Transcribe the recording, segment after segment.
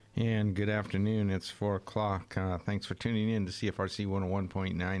And good afternoon. It's 4 o'clock. Thanks for tuning in to CFRC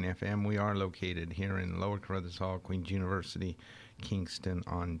 101.9 FM. We are located here in Lower Carruthers Hall, Queen's University, Kingston,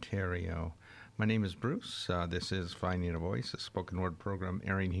 Ontario. My name is Bruce. This is Finding a Voice, a spoken word program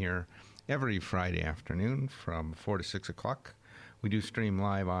airing here every Friday afternoon from 4 to 6 o'clock. We do stream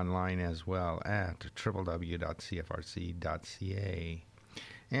live online as well at www.cfrc.ca.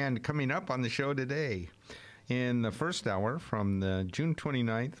 And coming up on the show today, in the first hour from the June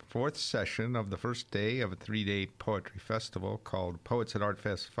 29th, fourth session of the first day of a three-day poetry festival called Poets at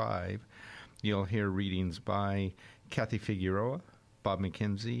ArtFest 5, you'll hear readings by Kathy Figueroa, Bob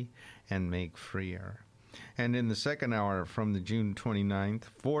McKenzie, and Meg Freer. And in the second hour from the June 29th,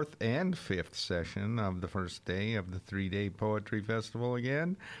 fourth and fifth session of the first day of the three-day poetry festival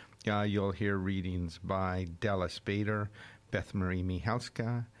again, you'll hear readings by Dallas Bader, Beth Marie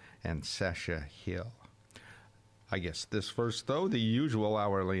Michalska, and Sasha Hill. I guess this first, though, the usual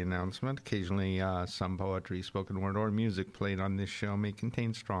hourly announcement. Occasionally, some poetry, spoken word, or music played on this show may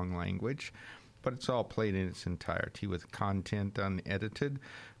contain strong language, but it's all played in its entirety with content unedited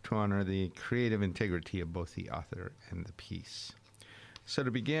to honor the creative integrity of both the author and the piece. So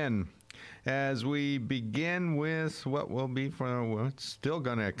to begin, as we begin with what will be what's still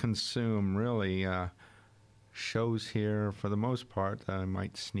going to consume, really, shows here for the most part. I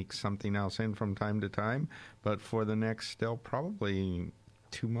might sneak something else in from time to time, but for the next still probably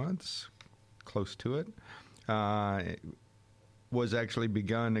 2 months, close to it, it was actually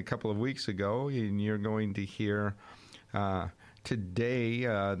begun a couple of weeks ago, and you're going to hear today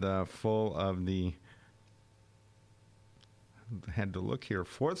the full of the, had to look here,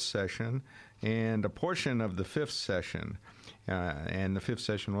 fourth session and a portion of the fifth session. And the fifth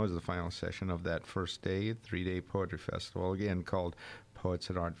session was the final session of that first day, three-day poetry festival, again called Poets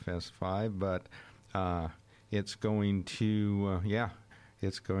at ArtFest 5. But it's going to,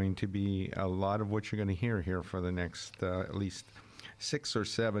 it's going to be a lot of what you're going to hear here for the next at least 6 or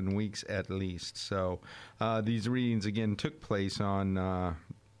 7 weeks at least. So these readings, again, took place on,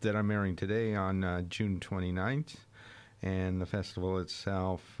 that I'm airing today, on June 29th. And the festival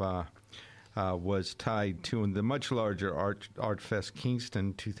itself was tied to the much larger ArtFest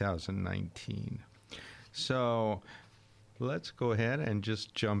Kingston 2019. So let's go ahead and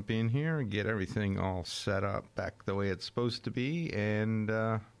just jump in here and get everything all set up back the way it's supposed to be. And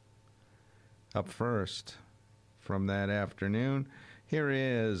up first from that afternoon, here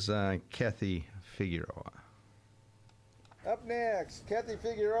is Kathy Figueroa. Up next, Kathy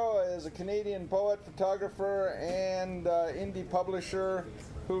Figueroa is a Canadian poet, photographer, and indie publisher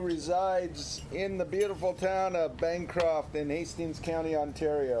who resides in the beautiful town of Bancroft in Hastings County,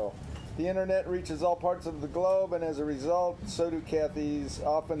 Ontario. The internet reaches all parts of the globe, and as a result, so do Kathy's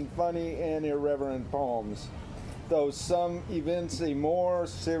often funny and irreverent poems, though some evince a more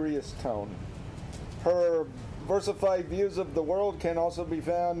serious tone. Her versified views of the world can also be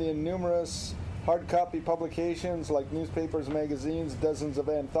found in numerous hard copy publications like newspapers, magazines, dozens of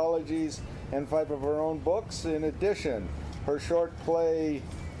anthologies, and 5 of her own books. In addition, her short play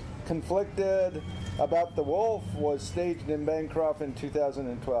Conflicted About the Wolf was staged in Bancroft in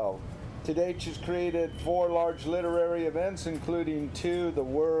 2012. To date, she's created 4 large literary events, including 2 The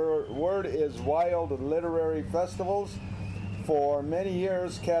Word is Wild literary festivals. For many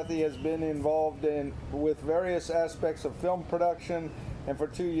years, Kathy has been involved with various aspects of film production, and for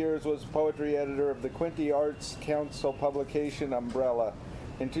 2 years was poetry editor of the Quinte Arts Council publication Umbrella.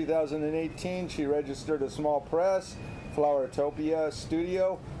 In 2018, she registered a small press, Flowertopia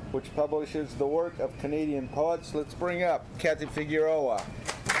Studio, which publishes the work of Canadian poets. Let's bring up Kathy Figueroa.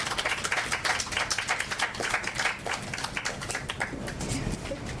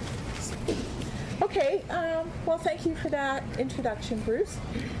 Okay, well, thank you for that introduction, Bruce.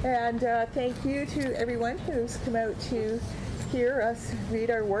 And thank you to everyone who's come out to hear us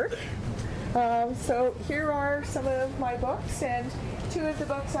read our work. So here are some of my books, and 2 of the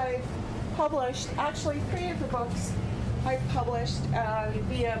books I've published, actually 3 of the books I've published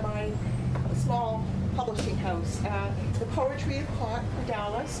via my small publishing house. The Poetry of Pot for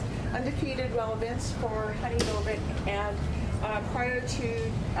Dallas, Undefeated Relevance for Honey Velvet, and prior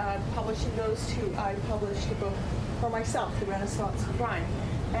to publishing those 2, I published a book for myself, The Renaissance of Rhyme.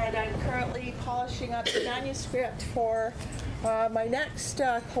 And I'm currently polishing up the manuscript for my next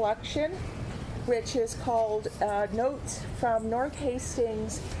collection, which is called Notes from North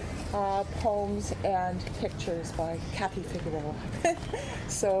Hastings, Poems and Pictures by Kathy Figueroa.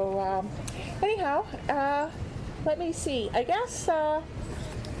 So anyhow, let me see. I guess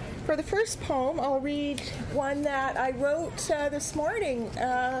for the first poem, I'll read one that I wrote this morning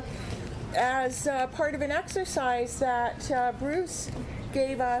as part of an exercise that Bruce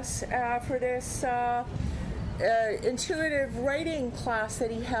gave us for this intuitive writing class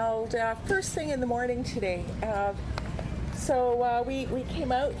that he held first thing in the morning today. So we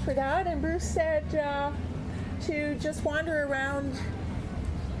came out for that, and Bruce said to just wander around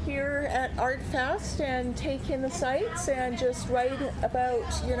here at Art Fest and take in the sights and just write about,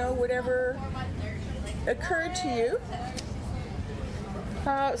 whatever occurred to you.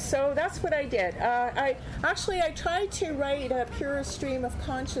 So that's what I did. I tried to write a Pure Stream of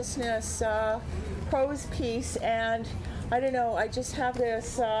Consciousness prose piece, and I don't know, I just have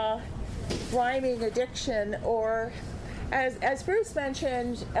this rhyming addiction, or as Bruce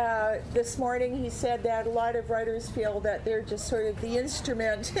mentioned this morning, he said that a lot of writers feel that they're just sort of the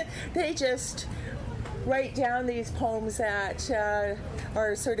instrument. They just write down these poems that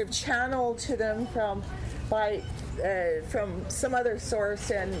are sort of channeled to them from some other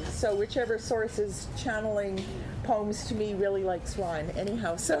source, and so whichever source is channeling poems to me really likes rhyme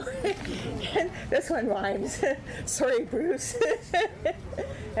anyhow, so this one rhymes. Sorry, Bruce.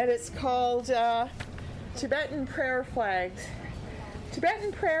 And it's called Tibetan Prayer Flags.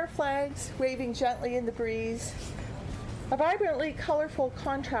 Tibetan prayer flags waving gently in the breeze, a vibrantly colorful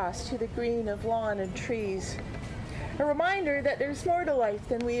contrast to the green of lawn and trees. A reminder that there's more to life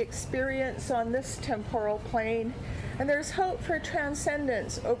than we experience on this temporal plane, and there's hope for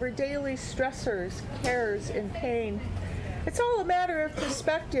transcendence over daily stressors, cares, and pain. It's all a matter of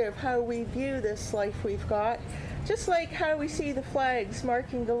perspective how we view this life we've got, just like how we see the flags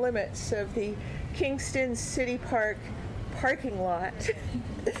marking the limits of the Kingston City Park parking lot.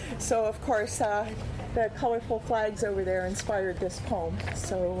 So, of course, the colorful flags over there inspired this poem.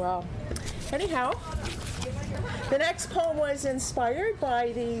 So, anyhow, the next poem was inspired by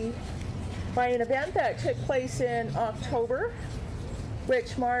an event that took place in October,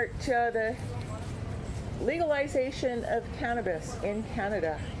 which marked the legalization of cannabis in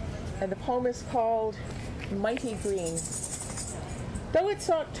Canada. And the poem is called Mighty Green. Though it's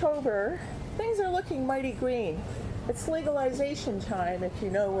October, things are looking mighty green. It's legalization time, if you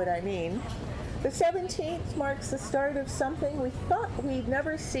know what I mean. The 17th marks the start of something we thought we'd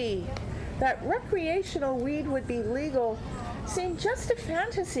never see. That recreational weed would be legal seemed just a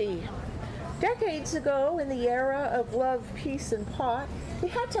fantasy. Decades ago, in the era of love, peace, and pot, we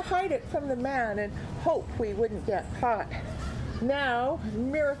had to hide it from the man and hope we wouldn't get caught. Now,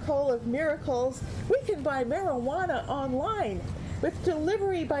 miracle of miracles, we can buy marijuana online with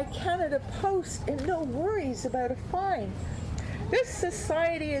delivery by Canada Post and no worries about a fine. This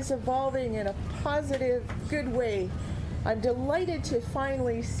society is evolving in a positive, good way. I'm delighted to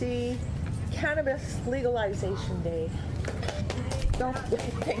finally see Cannabis Legalization Day. No,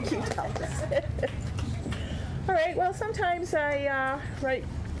 thank you, Dallas. All right, well, sometimes I write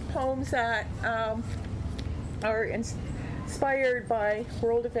poems that are inspired by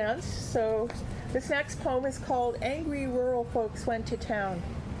world events. So this next poem is called Angry Rural Folks Went to Town.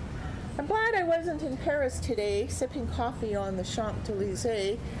 I'm glad I wasn't in Paris today, sipping coffee on the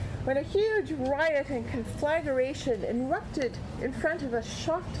Champs-Élysées, when a huge riot and conflagration erupted in front of a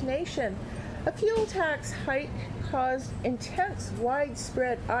shocked nation. A fuel tax hike caused intense,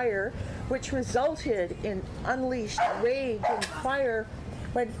 widespread ire, which resulted in unleashed rage and fire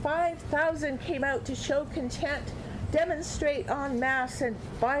when 5,000 came out to show content, demonstrate en masse, and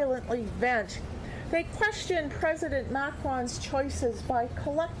violently vent. They questioned President Macron's choices by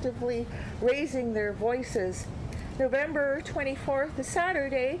collectively raising their voices. November 24th, a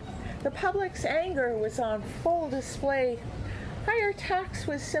Saturday, the public's anger was on full display. Higher tax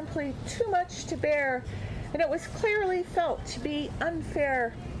was simply too much to bear, and it was clearly felt to be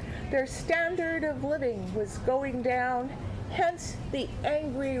unfair. Their standard of living was going down, hence the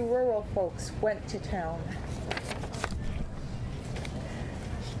angry rural folks went to town.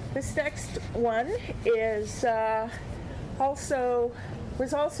 This next one is also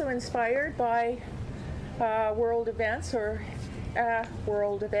inspired by world events, or a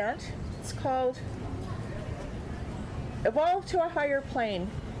world event. It's called Evolve to a Higher Plane.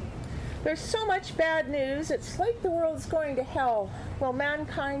 There's so much bad news, it's like the world's going to hell. Will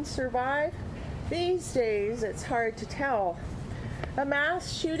mankind survive? These days, it's hard to tell. A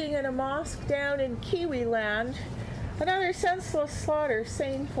mass shooting in a mosque down in Kiwi land. Another senseless slaughter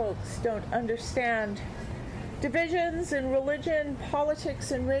sane folks don't understand. Divisions in religion,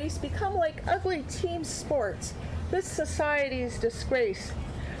 politics, and race become like ugly team sports. This society's disgrace.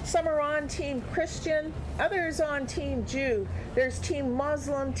 Some are on Team Christian, others on Team Jew. There's Team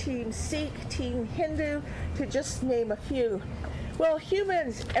Muslim, Team Sikh, Team Hindu, to just name a few. Will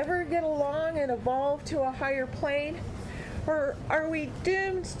humans ever get along and evolve to a higher plane? Or are we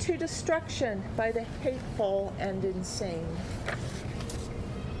doomed to destruction by the hateful and insane?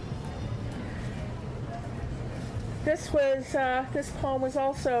 This poem was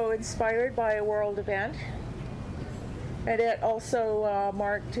also inspired by a world event, and it also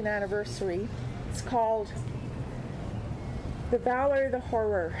marked an anniversary. It's called The Valor, the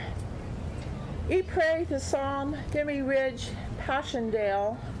Horror. Ypres, the Somme, Vimy Ridge,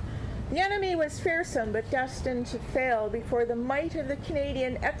 Passchendaele. The enemy was fearsome but destined to fail before the might of the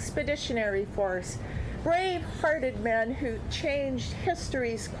Canadian Expeditionary Force, brave-hearted men who changed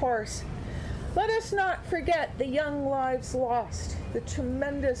history's course. Let us not forget the young lives lost, the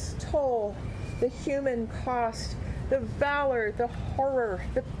tremendous toll, the human cost, the valor, the horror,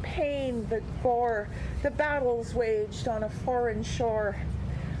 the pain, the gore, the battles waged on a foreign shore.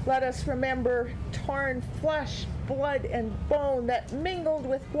 Let us remember torn flesh, blood, and bone that mingled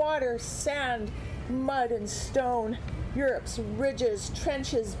with water, sand, mud, and stone. Europe's ridges,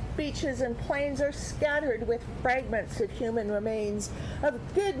 trenches, beaches, and plains are scattered with fragments of human remains, of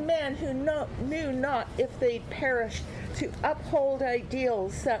good men who knew not if they'd perished to uphold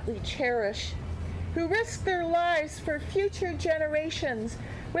ideals that we cherish, who risked their lives for future generations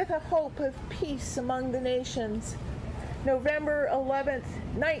with a hope of peace among the nations. November 11th,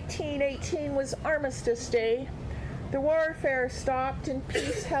 1918 was Armistice Day. The warfare stopped and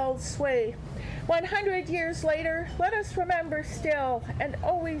peace held sway. 100 years later, let us remember still and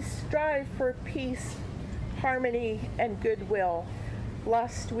always strive for peace, harmony, and goodwill,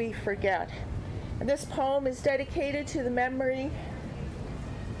 lest we forget. And this poem is dedicated to the memory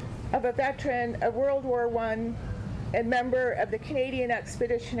of a veteran of World War I and member of the Canadian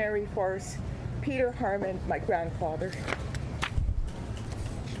Expeditionary Force, Peter Harmon, my grandfather.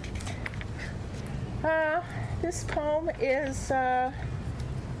 This poem is,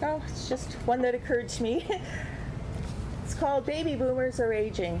 it's just one that occurred to me. It's called Baby Boomers Are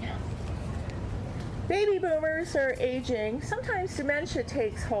Aging. Baby boomers are aging. Sometimes dementia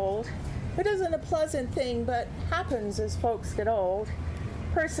takes hold. It isn't a pleasant thing, but happens as folks get old.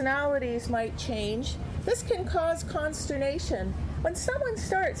 Personalities might change. This can cause consternation. When someone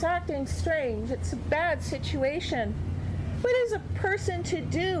starts acting strange, it's a bad situation. What is a person to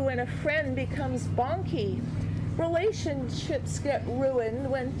do when a friend becomes bonky? Relationships get ruined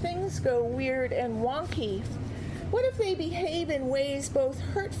when things go weird and wonky. What if they behave in ways both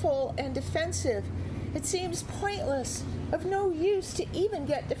hurtful and defensive? It seems pointless, of no use to even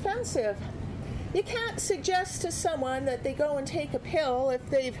get defensive. You can't suggest to someone that they go and take a pill if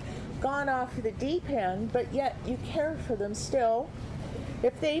they've gone off the deep end, but yet you care for them still.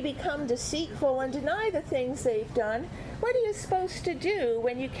 If they become deceitful and deny the things they've done, what are you supposed to do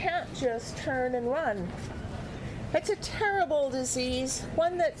when you can't just turn and run? It's a terrible disease,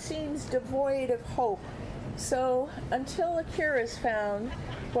 one that seems devoid of hope. So, until a cure is found,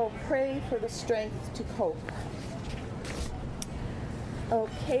 we'll pray for the strength to cope.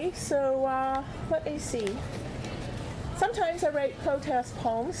 Okay, so let me see. Sometimes I write protest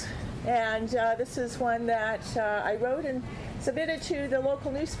poems, and this is one that I wrote and submitted to the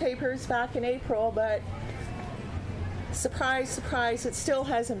local newspapers back in April, but surprise, surprise, it still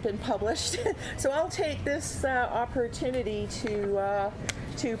hasn't been published. So I'll take this opportunity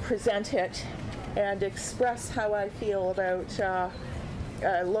to present it and express how I feel about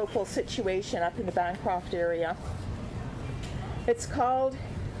a local situation up in the Bancroft area. It's called,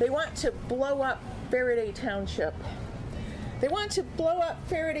 They Want to Blow Up Faraday Township. They want to blow up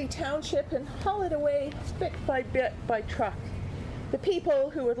Faraday Township and haul it away bit by truck. The people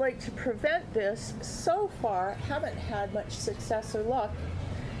who would like to prevent this so far haven't had much success or luck.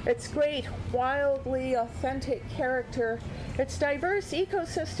 Its great, wildly authentic character, its diverse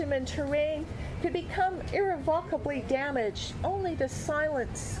ecosystem and terrain could become irrevocably damaged. Only the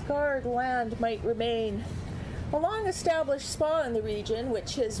silent, scarred land might remain. A long-established spa in the region,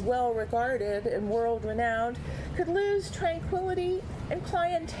 which is well-regarded and world-renowned, could lose tranquility and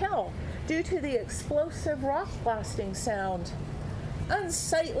clientele due to the explosive rock-blasting sound.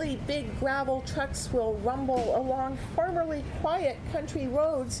 Unsightly big gravel trucks will rumble along formerly quiet country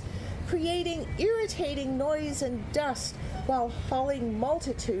roads, creating irritating noise and dust while hauling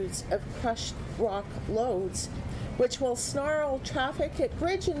multitudes of crushed rock loads, which will snarl traffic at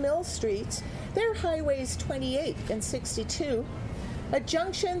Bridge and Mill Streets, their highways 28 and 62, a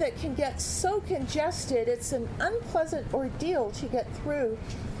junction that can get so congested it's an unpleasant ordeal to get through.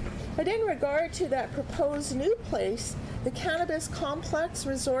 And in regard to that proposed new place, the Cannabis Complex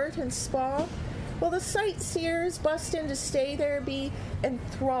Resort and Spa, will the sightseers bust in to stay there be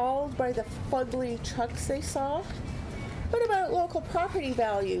enthralled by the fugly trucks they saw? What about local property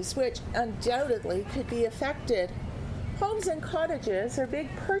values, which undoubtedly could be affected? Homes and cottages are big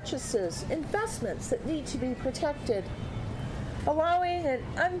purchases, investments that need to be protected. Allowing an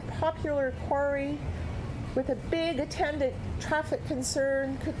unpopular quarry with a big attendant traffic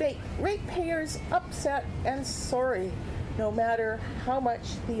concern could make ratepayers upset and sorry, no matter how much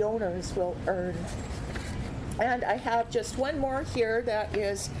the owners will earn. And I have just one more here that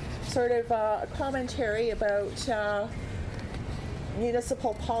is sort of a commentary about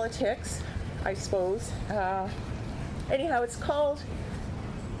municipal politics, I suppose. Anyhow, it's called,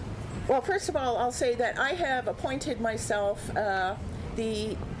 well, first of all, I'll say that I have appointed myself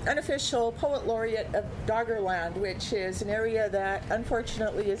the unofficial poet laureate of Doggerland, which is an area that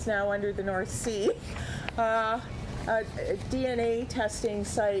unfortunately is now under the North Sea. A DNA testing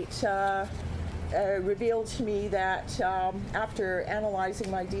site revealed to me that after analyzing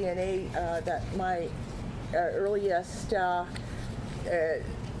my DNA, that my earliest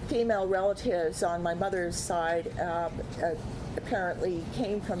female relatives on my mother's side apparently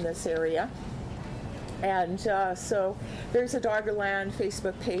came from this area. And so there's a Doggerland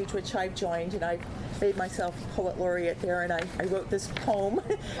Facebook page which I've joined, and I've made myself poet laureate there, and I wrote this poem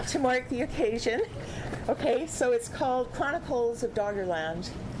to mark the occasion. Okay, so it's called Chronicles of Doggerland.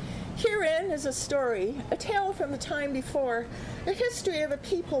 Herein is a story, a tale from the time before, a history of a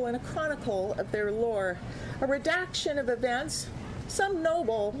people and a chronicle of their lore, a redaction of events, some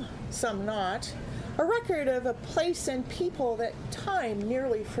noble, some not, a record of a place and people that time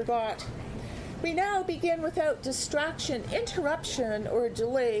nearly forgot. We now begin without distraction, interruption, or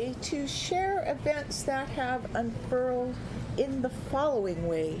delay to share events that have unfurled in the following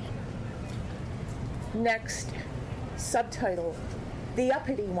way. Next, subtitle, The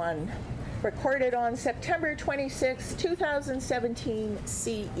Uppity One, recorded on September 26, 2017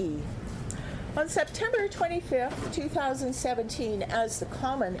 CE. On September 25th, 2017, as the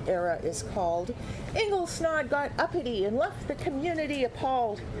Common Era is called, Inglesnod got uppity and left the community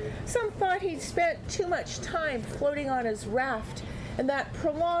appalled. Some thought he'd spent too much time floating on his raft, and that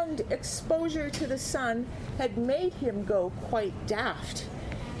prolonged exposure to the sun had made him go quite daft.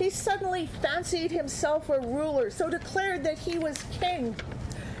 He suddenly fancied himself a ruler, so declared that he was king,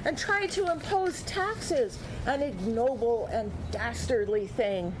 and tried to impose taxes, an ignoble and dastardly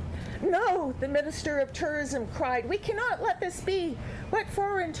thing. No, the Minister of Tourism cried, we cannot let this be. What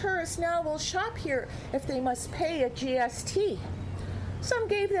foreign tourists now will shop here if they must pay a GST? Some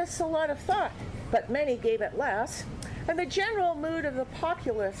gave this a lot of thought, but many gave it less, and the general mood of the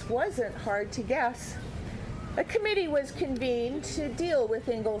populace wasn't hard to guess. A committee was convened to deal with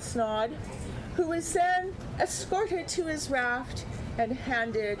Inglesnod, who was then escorted to his raft and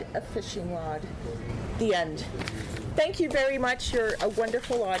handed a fishing rod. The end. Thank you very much. You're a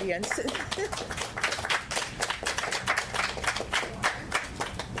wonderful audience.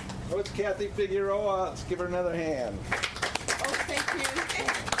 Oh, it's Kathy Figueroa. Let's give her another hand. Oh, thank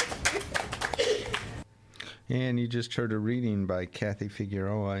you. And you just heard a reading by Kathy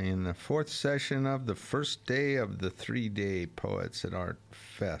Figueroa in the fourth session of the first day of the 3-day Poets at Art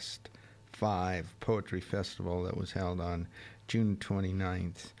Fest 5 Poetry Festival that was held on June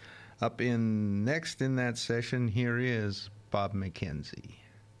 29th. Next in that session, here is Bob McKenzie.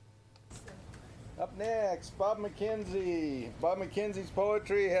 Up next, Bob McKenzie. Bob McKenzie's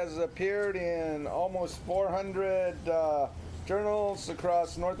poetry has appeared in almost 400 journals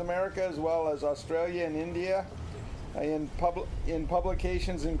across North America as well as Australia and India. In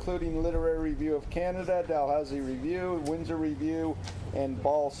publications including Literary Review of Canada, Dalhousie Review, Windsor Review, and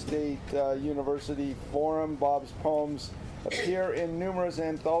Ball State University Forum. Bob's poems appear in numerous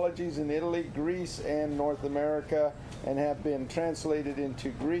anthologies in Italy, Greece, and North America, and have been translated into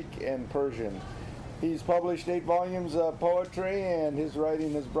Greek and Persian. He's published 8 volumes of poetry, and his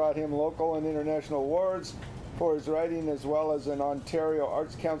writing has brought him local and international awards for his writing, as well as an Ontario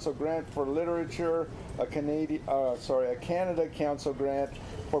Arts Council grant for literature, a Canada Council grant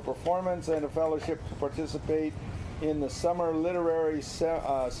for performance, and a fellowship to participate in the summer literary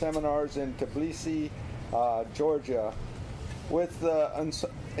seminars in Tbilisi, Georgia. With the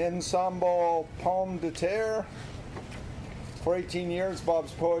ensemble Pomme de Terre. For 18 years,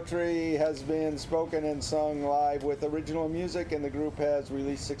 Bob's poetry has been spoken and sung live with original music, and the group has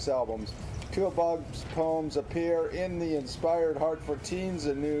released 6 albums. 2 of Bob's poems appear in the Inspired Heart for Teens,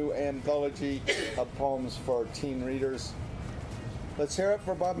 a new anthology of poems for teen readers. Let's hear it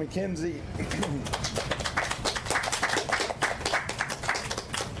for Bob McKenzie.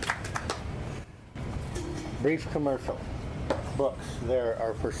 Brief commercial. Books there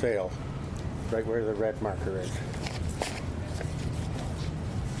are for sale, right where the red marker is.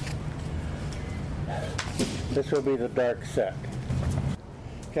 This will be the dark set.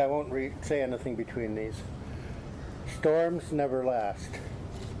 Okay, I won't say anything between these. Storms never last.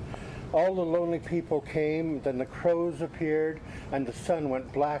 All the lonely people came, then the crows appeared, and the sun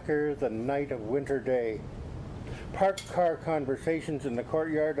went blacker than night of winter day. Parked car conversations in the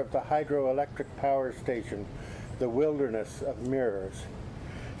courtyard of the hydroelectric power station, the wilderness of mirrors.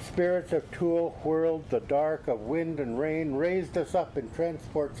 Spirits of Tool whirled the dark of wind and rain, raised us up in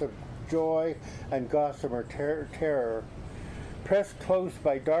transports of joy and gossamer terror. Pressed close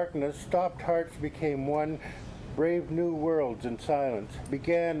by darkness, stopped hearts became one, brave new worlds in silence,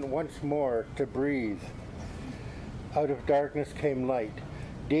 began once more to breathe. Out of darkness came light.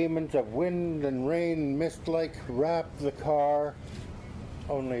 Demons of wind and rain, mist-like, wrapped the car.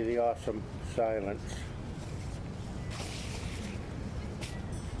 Only the awesome silence.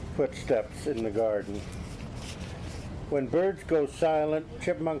 Footsteps in the garden. When birds go silent,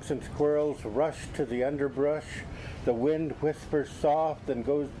 chipmunks and squirrels rush to the underbrush. The wind whispers soft and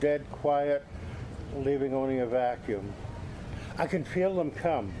goes dead quiet, leaving only a vacuum. I can feel them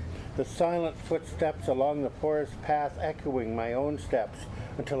come, the silent footsteps along the forest path echoing my own steps,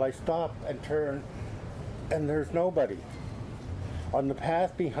 until I stop and turn, and there's nobody. On the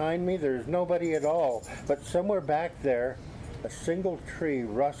path behind me, there's nobody at all, but somewhere back there, a single tree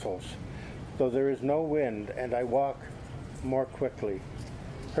rustles, though there is no wind, and I walk more quickly.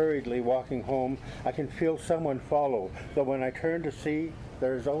 Hurriedly walking home, I can feel someone follow, though when I turn to see,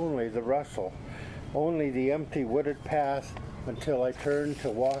 there's only the rustle, only the empty wooded path, until I turn to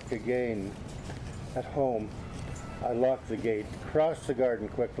walk again. At home, I lock the gate, cross the garden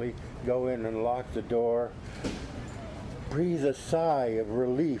quickly, go in and lock the door, breathe a sigh of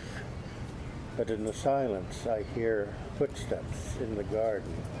relief, but in the silence I hear footsteps in the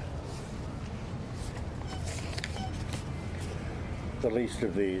garden. The least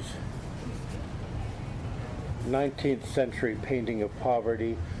of these. 19th century painting of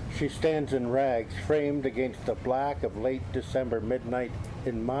poverty. She stands in rags, framed against the black of late December midnight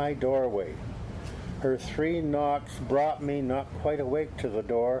in my doorway. Her 3 knocks brought me not quite awake to the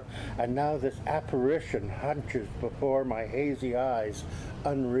door, and now this apparition hunches before my hazy eyes,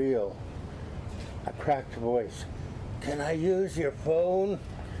 unreal. A cracked voice. Can I use your phone?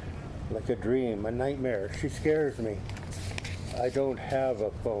 Like a dream, a nightmare. She scares me. I don't have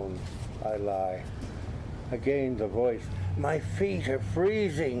a phone, I lie. Again the voice. My feet are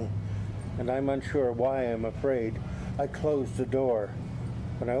freezing. And I'm unsure why I'm afraid. I close the door.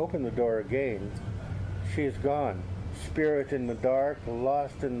 When I open the door again, she is gone. Spirit in the dark,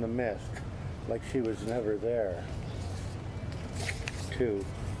 lost in the mist, like she was never there. 2.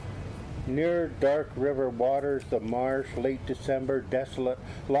 Near dark river waters, the marsh, late December, desolate,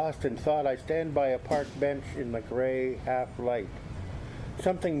 lost in thought, I stand by a park bench in the gray half-light.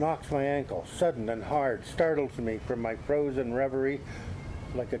 Something knocks my ankle, sudden and hard, startles me from my frozen reverie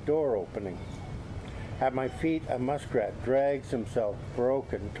like a door opening. At my feet, a muskrat drags himself,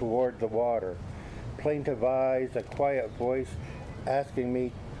 broken, toward the water. Plaintive eyes, a quiet voice asking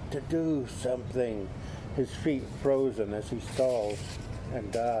me to do something. His feet frozen as he stalls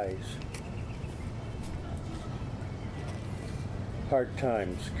and dies. Hard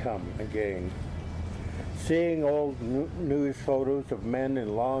times come again. Seeing old news photos of men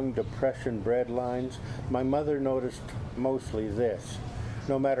in long depression breadlines, my mother noticed mostly this.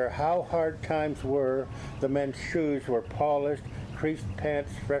 No matter how hard times were, the men's shoes were polished, creased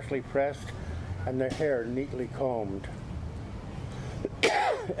pants freshly pressed, and their hair neatly combed.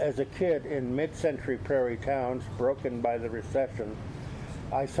 As a kid in mid-century prairie towns broken by the recession,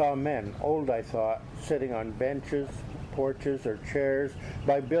 I saw men, old I thought, sitting on benches, porches, or chairs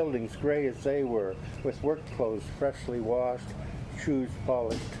by buildings gray as they were, with work clothes freshly washed, shoes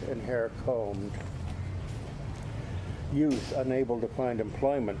polished, and hair combed. Youth unable to find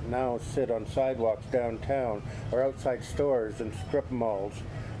employment now sit on sidewalks downtown or outside stores and strip malls,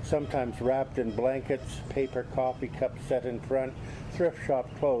 sometimes wrapped in blankets, paper coffee cups set in front, thrift shop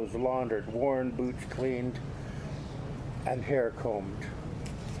clothes laundered, worn boots cleaned, and hair combed.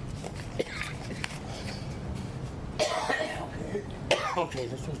 Okay,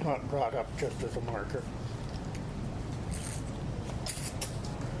 this was not brought up just as a marker.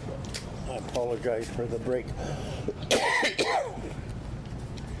 I apologize for the break.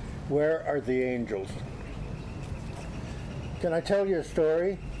 Where are the angels? Can I tell you a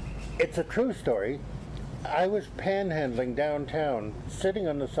story? It's a true story. I was panhandling downtown, sitting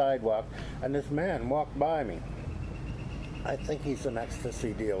on the sidewalk, and this man walked by me. I think he's an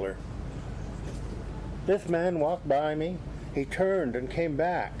ecstasy dealer. This man walked by me. He turned and came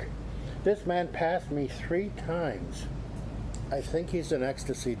back. This man passed me 3 times. I think he's an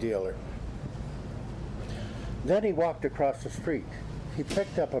ecstasy dealer. Then he walked across the street. He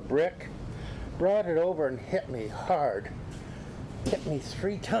picked up a brick, brought it over and hit me hard. Hit me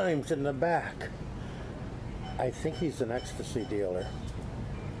 3 times in the back. I think he's an ecstasy dealer.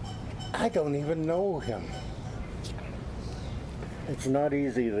 I don't even know him. It's not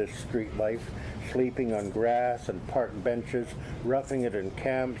easy, this street life, sleeping on grass and park benches, roughing it in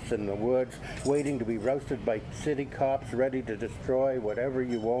camps in the woods, waiting to be rousted by city cops ready to destroy whatever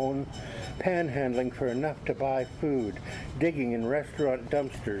you own, panhandling for enough to buy food, digging in restaurant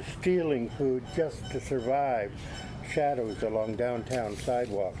dumpsters, stealing food just to survive, shadows along downtown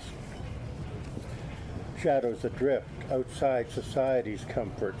sidewalks. Shadows adrift outside society's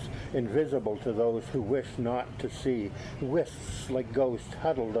comforts, invisible to those who wish not to see, wisps like ghosts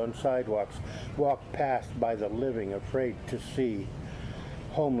huddled on sidewalks, walked past by the living afraid to see.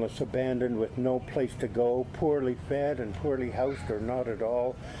 Homeless, abandoned with no place to go, poorly fed and poorly housed or not at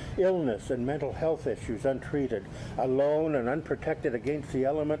all, illness and mental health issues untreated, alone and unprotected against the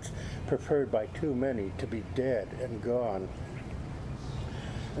elements, preferred by too many to be dead and gone.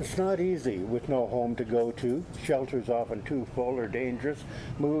 It's not easy with no home to go to, shelters often too full or dangerous,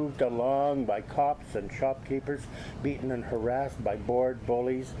 moved along by cops and shopkeepers, beaten and harassed by bored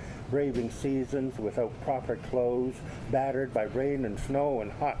bullies, braving seasons without proper clothes, battered by rain and snow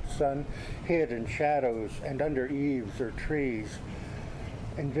and hot sun, hid in shadows and under eaves or trees,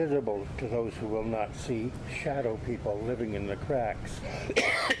 invisible to those who will not see, shadow people living in the cracks.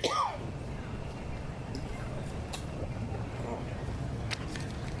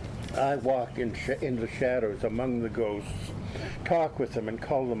 I walk in the shadows among the ghosts, talk with them and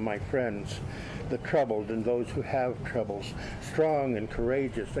call them my friends, the troubled and those who have troubles, strong and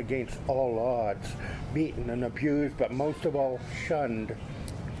courageous against all odds, beaten and abused, but most of all shunned,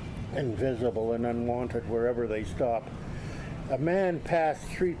 invisible and unwanted wherever they stop. A man passed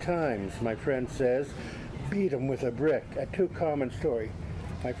 3 times, my friend says, beat him with a brick, a too common story.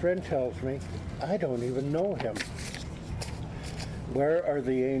 My friend tells me, I don't even know him. Where are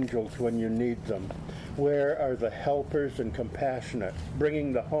the angels when you need them? Where are the helpers and compassionate,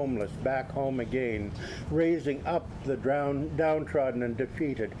 bringing the homeless back home again, raising up the downtrodden and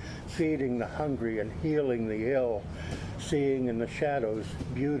defeated, feeding the hungry and healing the ill, seeing in the shadows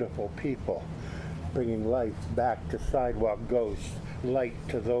beautiful people, bringing life back to sidewalk ghosts, light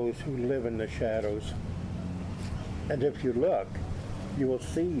to those who live in the shadows. And if you look, you will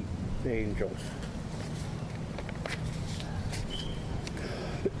see the angels.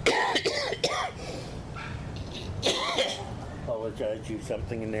 Apologize, you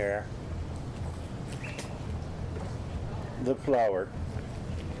something in there. The flower.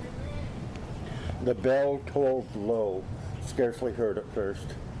 The bell tolled low, scarcely heard at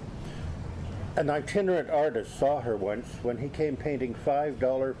first. An itinerant artist saw her once when he came painting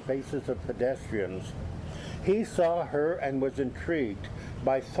 $5 faces of pedestrians. He saw her and was intrigued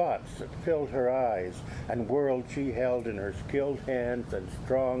by thoughts that filled her eyes and world she held in her skilled hands and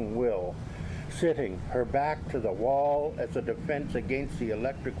strong will, sitting, her back to the wall as a defense against the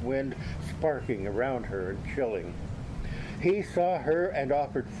electric wind sparking around her and chilling. He saw her and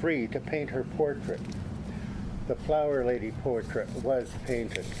offered free to paint her portrait. The Flower Lady portrait was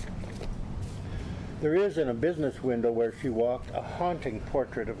painted. There is in a business window where she walked a haunting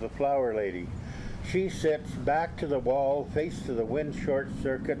portrait of the Flower Lady. She sits back to the wall, face to the wind short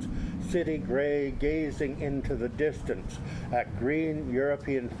circuits, city gray, gazing into the distance at green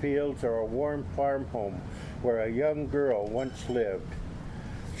European fields or a warm farm home where a young girl once lived.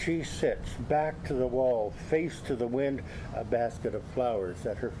 She sits back to the wall, face to the wind, a basket of flowers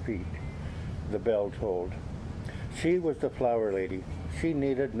at her feet. The bell tolled. She was the Flower Lady. She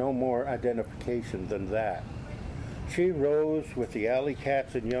needed no more identification than that. She rose with the alley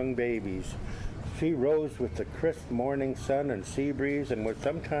cats and young babies. She rose with the crisp morning sun and sea breeze and was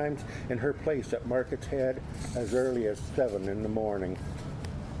sometimes in her place at Market's Head as early as 7 in the morning.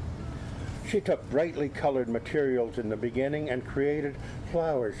 She took brightly colored materials in the beginning and created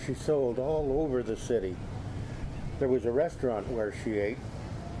flowers she sold all over the city. There was a restaurant where she ate,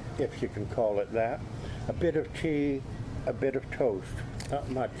 if you can call it that, a bit of tea, a bit of toast, not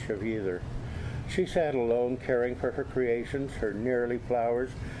much of either. She sat alone caring for her creations, her nearly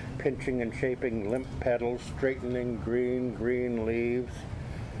flowers, pinching and shaping limp petals, straightening green leaves.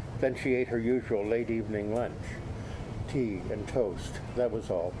 Then she ate her usual late evening lunch, tea and toast, that was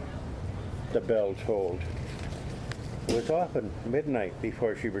all. The bell tolled. It was often midnight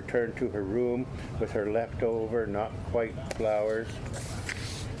before she returned to her room with her leftover, not quite flowers.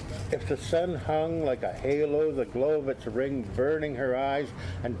 If the sun hung like a halo, the glow of its ring burning her eyes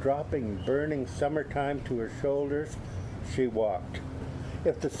and dropping burning summertime to her shoulders, she walked.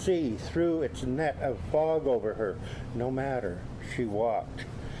 If the sea threw its net of fog over her, no matter, she walked.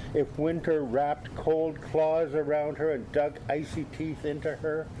 If winter wrapped cold claws around her and dug icy teeth into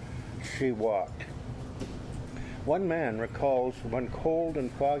her, she walked. One man recalls one cold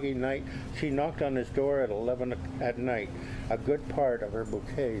and foggy night she knocked on his door at 11 at night, a good part of her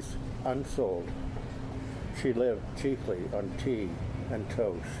bouquets unsold. She lived chiefly on tea and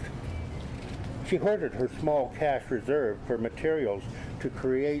toast. She hoarded her small cash reserve for materials to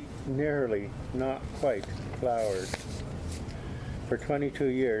create nearly, not quite, flowers. For 22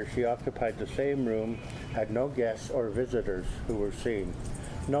 years, she occupied the same room, had no guests or visitors who were seen.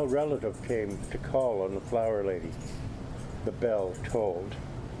 No relative came to call on the flower lady. The bell tolled.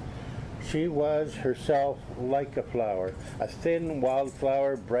 She was herself like a flower, a thin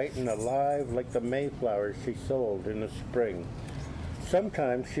wildflower, bright and alive like the mayflowers she sold in the spring.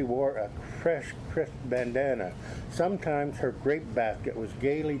 Sometimes she wore a fresh, crisp bandana. Sometimes her grape basket was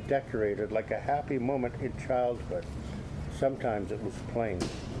gaily decorated like a happy moment in childhood. Sometimes it was plain.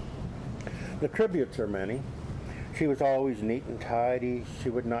 The tributes are many. She was always neat and tidy. She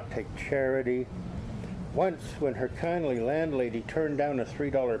would not take charity. Once, when her kindly landlady turned down a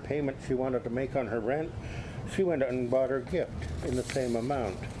 $3 payment she wanted to make on her rent, she went out and bought her gift in the same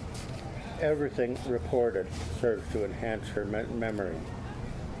amount. Everything reported serves to enhance her memory.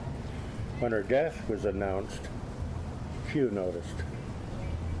 When her death was announced, few noticed.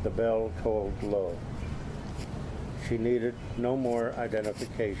 The bell tolled low. She needed no more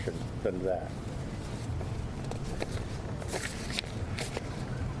identification than that.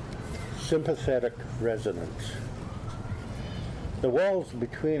 Sympathetic resonance. The walls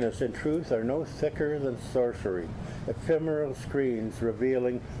between us, in truth, are no thicker than sorcery, ephemeral screens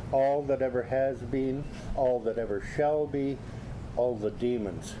revealing all that ever has been, all that ever shall be, all the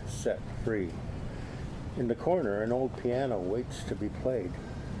demons set free. In the corner, an old piano waits to be played.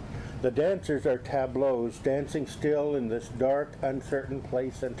 The dancers are tableaus, dancing still in this dark, uncertain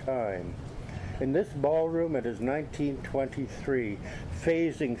place and time. In this ballroom, it is 1923,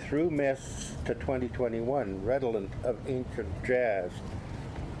 phasing through mists to 2021, redolent of ancient jazz.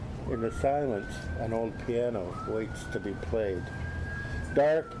 In the silence, an old piano waits to be played.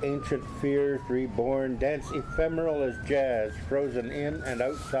 Dark, ancient fears reborn, dance ephemeral as jazz, frozen in and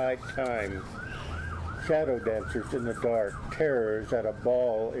outside time. Shadow dancers in the dark, terrors at a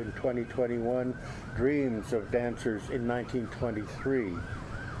ball in 2021, dreams of dancers in 1923.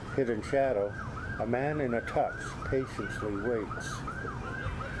 Hidden shadow, a man in a tux patiently waits.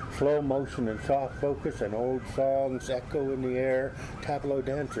 Slow motion and soft focus and old songs echo in the air. Tableau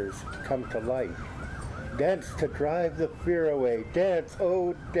dancers come to life. Dance to drive the fear away. Dance,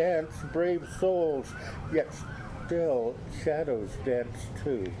 oh dance, brave souls. Yet still shadows dance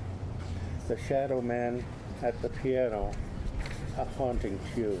too. The shadow man at the piano, a haunting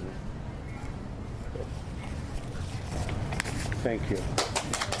tune. Thank you.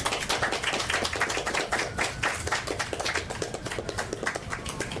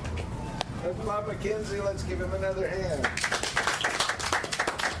 That's Bob McKenzie. Let's give him another hand.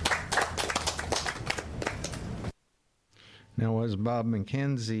 Now, was Bob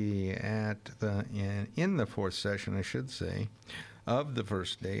McKenzie at in the fourth session, I should say, of the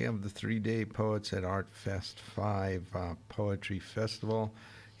first day of the 3-day Poets at Art Fest 5 Poetry Festival.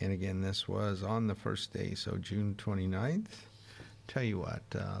 And again, this was on the first day, so June 29th. Tell you what,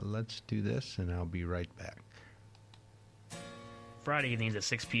 let's do this, and I'll be right back. Friday evenings at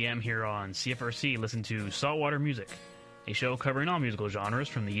 6 p.m. here on CFRC, listen to Saltwater Music, a show covering all musical genres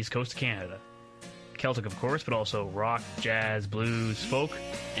from the East Coast of Canada. Celtic, of course, but also rock, jazz, blues, folk,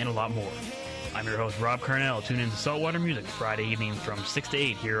 and a lot more. I'm your host, Rob Carnell. Tune in to Saltwater Music Friday evening from 6 to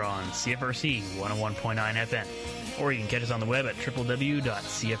 8 here on CFRC 101.9 FM. Or you can catch us on the web at www.cfrc.ca.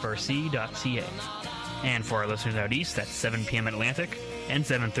 And for our listeners out east, that's 7 p.m. Atlantic and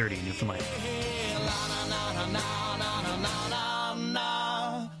 7:30 Newfoundland.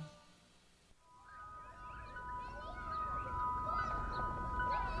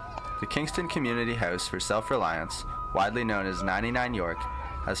 The Kingston Community House for Self-Reliance, widely known as 99 York,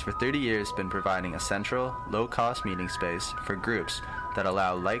 has for 30 years been providing a central, low-cost meeting space for groups that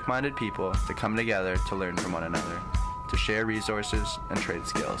allow like-minded people to come together to learn from one another, to share resources and trade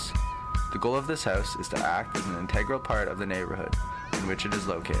skills. The goal of this house is to act as an integral part of the neighborhood in which it is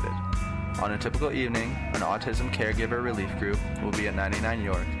located. On a typical evening, an autism caregiver relief group will be at 99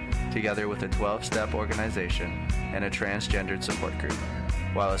 York, together with a 12-step organization and a transgendered support group,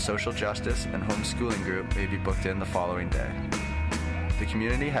 while a social justice and homeschooling group may be booked in the following day. The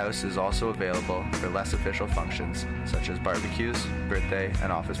community house is also available for less official functions, such as barbecues, birthday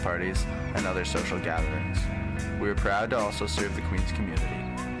and office parties, and other social gatherings. We are proud to also serve the Queen's community.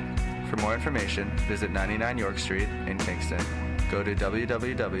 For more information, visit 99 York Street in Kingston. Go to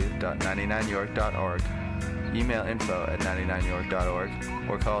www.99york.org email info@99york.org,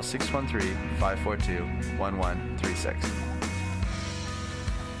 or call 613-542-1136.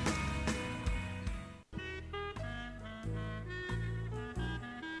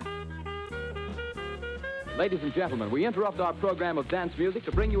 Ladies and gentlemen, we interrupt our program of dance music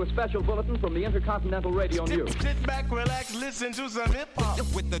to bring you a special bulletin from the Intercontinental Radio News. Sit back, relax, listen to some hip-hop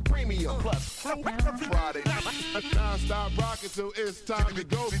with the Premium Plus Friday. Non-stop rocking, so it's time to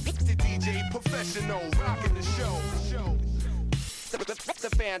go. The DJ Professional rocking the show.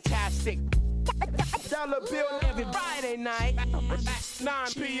 The fantastic dollar bill every Friday night, 9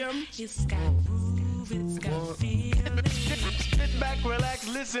 p.m. It's got groove, it's got feeling. Sit back, relax,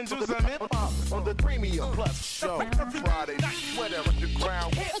 listen to some hip-hop on the Premium Plus show. Friday night, whatever the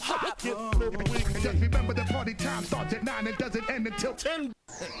ground hip-hop. Just remember the party time starts at 9 and doesn't end until 10.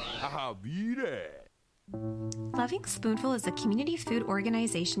 I'll be there. Loving Spoonful is a community food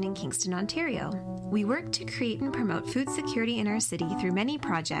organization in Kingston, Ontario. We work to create and promote food security in our city through many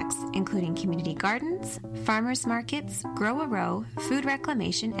projects, including community gardens, farmers markets, Grow a Row, food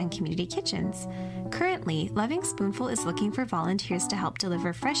reclamation, and community kitchens. Currently, Loving Spoonful is looking for volunteers to help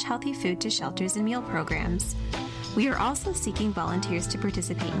deliver fresh, healthy food to shelters and meal programs. We are also seeking volunteers to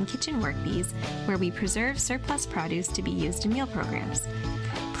participate in Kitchen Work Bees, where we preserve surplus produce to be used in meal programs.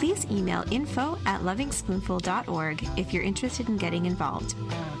 Please email info@lovingspoonful.org if you're interested in getting involved.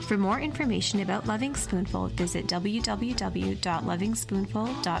 For more information about Loving Spoonful, visit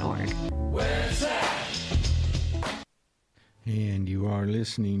www.lovingspoonful.org. Where's that? And you are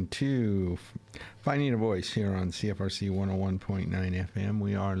listening to Finding a Voice here on CFRC 101.9 FM.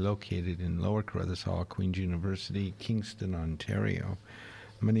 We are located in Lower Carruthers Hall, Queen's University, Kingston, Ontario.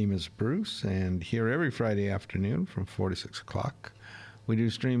 My name is Bruce, and here every Friday afternoon from 4 to 6 o'clock. We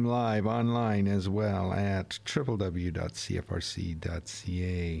do stream live online as well at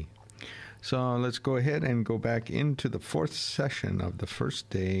www.cfrc.ca. So let's go ahead and go back into the fourth session of the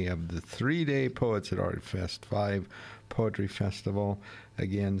first day of the 3-day Poets at Art Fest 5 Poetry Festival.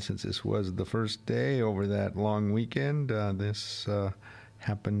 Again, since this was the first day over that long weekend, this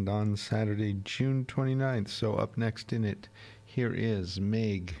happened on Saturday, June 29th. So up next in it, here is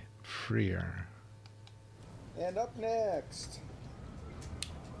Meg Freer. And up next,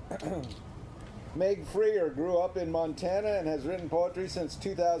 Meg Freer grew up in Montana and has written poetry since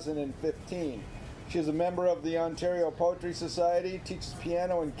 2015. She is a member of the Ontario Poetry Society, teaches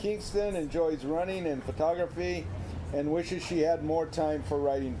piano in Kingston, enjoys running and photography, and wishes she had more time for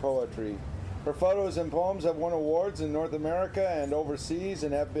writing poetry. Her photos and poems have won awards in North America and overseas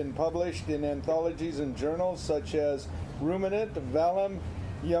and have been published in anthologies and journals such as Ruminant, Vellum,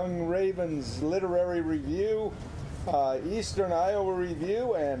 Young Raven's Literary Review, Eastern Iowa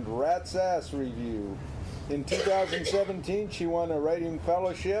Review, and Rat's Ass Review. In 2017, she won a writing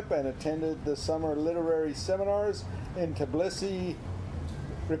fellowship and attended the summer literary seminars in Tbilisi,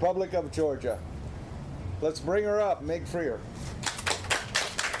 Republic of Georgia. Let's bring her up, Meg Freer.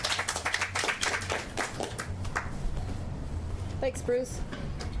 Thanks, Bruce.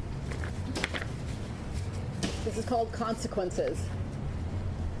 This is called Consequences.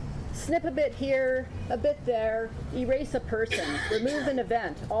 Snip a bit here, a bit there, erase a person, remove an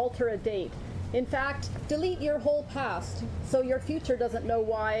event, alter a date. In fact, delete your whole past so your future doesn't know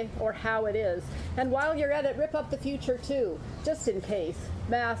why or how it is. And while you're at it, rip up the future too, just in case.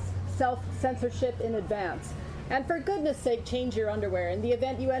 Mass self-censorship in advance. And for goodness sake, change your underwear in the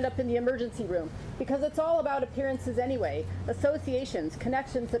event you end up in the emergency room, because it's all about appearances anyway, associations,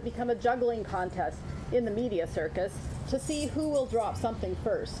 connections that become a juggling contest in the media circus to see who will drop something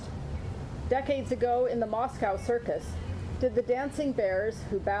first. Decades ago in the Moscow circus, did the dancing bears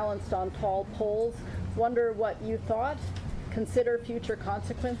who balanced on tall poles wonder what you thought, consider future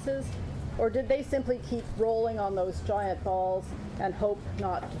consequences, or did they simply keep rolling on those giant balls and hope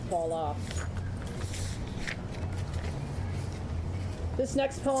not to fall off? This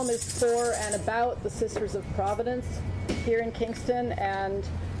next poem is for and about the Sisters of Providence here in Kingston and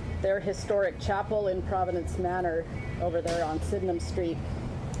their historic chapel in Providence Manor over there on Sydenham Street.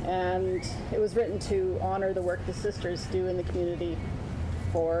 And it was written to honor the work the sisters do in the community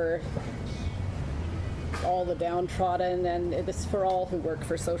for all the downtrodden, and it is for all who work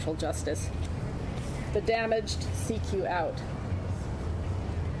for social justice. The damaged seek you out.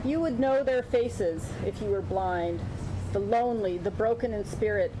 You would know their faces if you were blind, the lonely, the broken in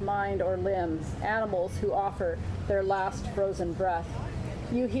spirit, mind, or limbs, animals who offer their last frozen breath.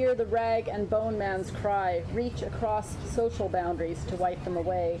 You hear the rag and bone man's cry, reach across social boundaries to wipe them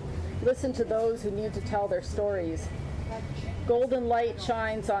away. Listen to those who need to tell their stories. Golden light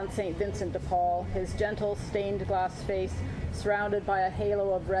shines on St. Vincent de Paul, his gentle stained glass face surrounded by a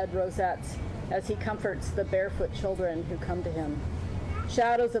halo of red rosettes. as he comforts the barefoot children who come to him.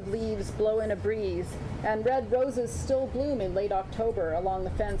 Shadows of leaves blow in a breeze, and red roses still bloom in late October along the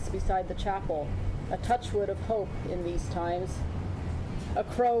fence beside the chapel, a touchwood of hope in these times. A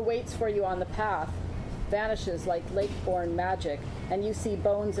crow waits for you on the path, vanishes like lake-born magic, and you see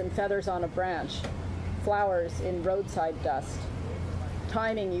bones and feathers on a branch, flowers in roadside dust.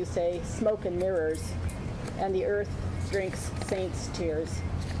 Timing, you say, smoke and mirrors, and the earth drinks saints' tears.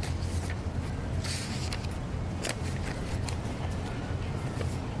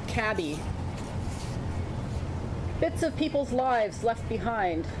 Cabbie. Bits of people's lives left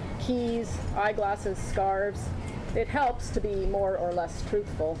behind, keys, eyeglasses, scarves. It helps to be more or less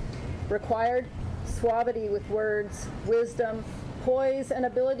truthful. Required, suavity with words, wisdom, poise, and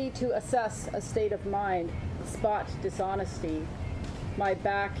ability to assess a state of mind, spot dishonesty. My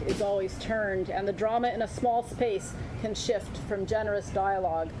back is always turned, and the drama in a small space can shift from generous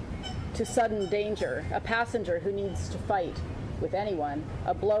dialogue to sudden danger, a passenger who needs to fight with anyone,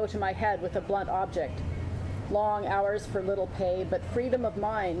 a blow to my head with a blunt object. Long hours for little pay, but freedom of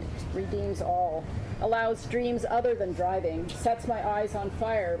mind redeems all, allows dreams other than driving, sets my eyes on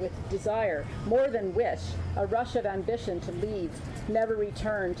fire with desire, more than wish, a rush of ambition to leave, never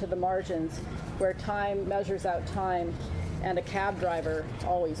return to the margins, where time measures out time, and a cab driver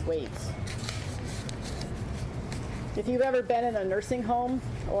always waits. If you've ever been in a nursing home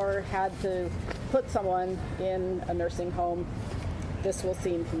or had to put someone in a nursing home, this will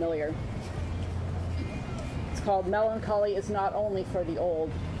seem familiar. It's called Melancholy is Not Only for the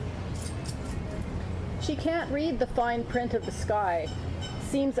Old. She can't read the fine print of the sky,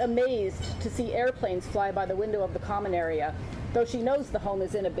 seems amazed to see airplanes fly by the window of the common area, though she knows the home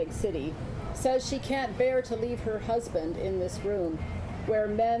is in a big city. Says she can't bear to leave her husband in this room, where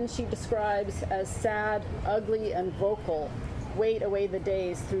men she describes as sad, ugly, and vocal wait away the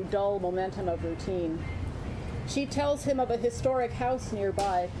days through dull momentum of routine. She tells him of a historic house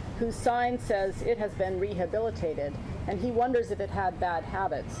nearby whose sign says it has been rehabilitated, and he wonders if it had bad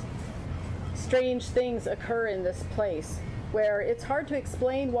habits. Strange things occur in this place, where it's hard to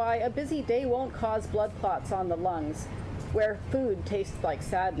explain why a busy day won't cause blood clots on the lungs, where food tastes like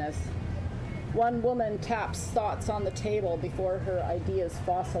sadness. One woman taps thoughts on the table before her ideas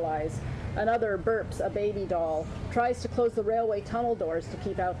fossilize. Another burps a baby doll, tries to close the railway tunnel doors to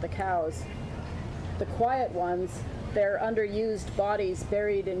keep out the cows. The quiet ones, their underused bodies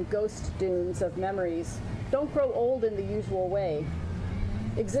buried in ghost dunes of memories, don't grow old in the usual way.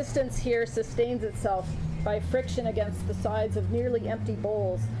 Existence here sustains itself by friction against the sides of nearly empty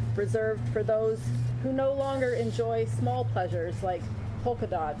bowls reserved for those who no longer enjoy small pleasures like polka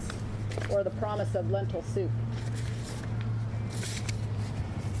dots or the promise of lentil soup.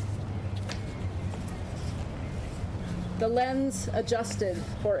 The lens adjusted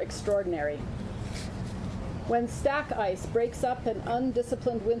for extraordinary. When stack ice breaks up and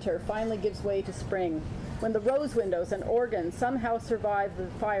undisciplined winter finally gives way to spring, when the rose windows and organ somehow survive the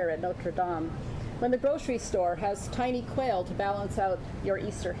fire at Notre Dame, when the grocery store has tiny quail to balance out your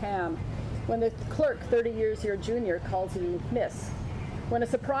Easter ham, when the clerk 30 years your junior calls you Miss, when a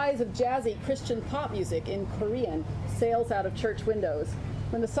surprise of jazzy Christian pop music in Korean sails out of church windows,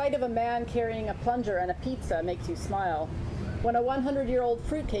 when the sight of a man carrying a plunger and a pizza makes you smile, when a 100-year-old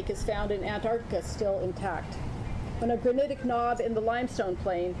fruitcake is found in Antarctica still intact, when a granitic knob in the limestone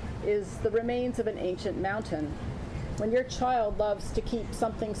plain is the remains of an ancient mountain, when your child loves to keep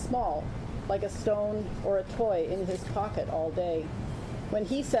something small, like a stone or a toy, in his pocket all day, when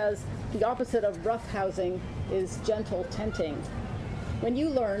he says the opposite of roughhousing is gentle tenting, when you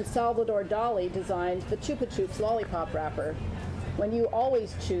learn Salvador Dali designed the Chupa Chups lollipop wrapper, when you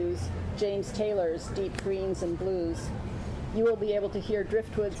always choose James Taylor's deep greens and blues, you will be able to hear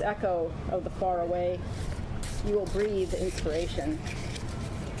driftwood's echo of the far away. You will breathe inspiration.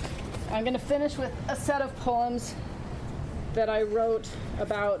 I'm going to finish with a set of poems that I wrote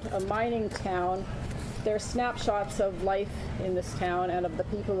about a mining town. They're snapshots of life in this town and of the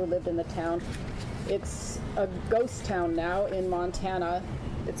people who lived in the town. It's a ghost town now in Montana.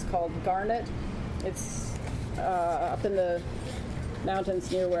 It's called Garnet. It's up in the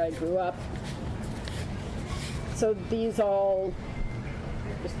mountains near where I grew up. So these all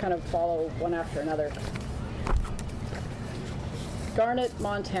just kind of follow one after another. Garnet,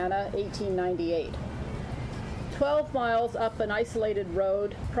 Montana, 1898. 12 miles up an isolated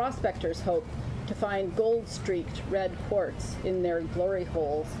road, prospectors hope to find gold-streaked red quartz in their glory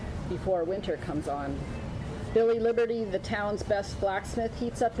holes before winter comes on. Billy Liberty, the town's best blacksmith,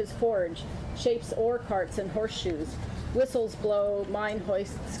 heats up his forge, shapes ore carts and horseshoes. Whistles blow, mine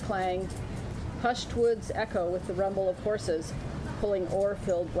hoists clang. Hushed woods echo with the rumble of horses pulling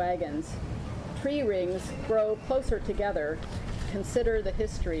ore-filled wagons. tree rings grow closer together, consider the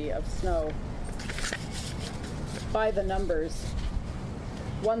history of snow. By the numbers,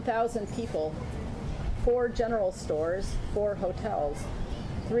 1,000 people, 4 general stores, 4 hotels,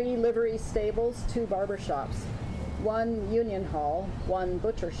 3 livery stables, 2 barber shops, 1 union hall, 1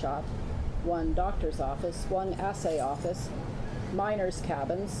 butcher shop, 1 doctor's office, 1 assay office, miners'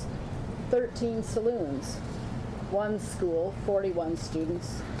 cabins, 13 saloons, 1 school, 41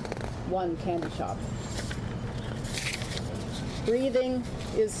 students, 1 candy shop. Breathing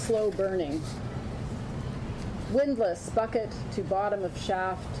is slow burning. Windlass, bucket to bottom of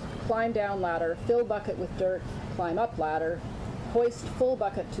shaft, climb down ladder, fill bucket with dirt, climb up ladder, hoist full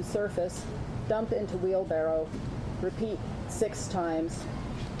bucket to surface, dump into wheelbarrow, repeat 6 times,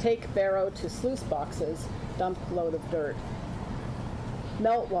 take barrow to sluice boxes, dump load of dirt.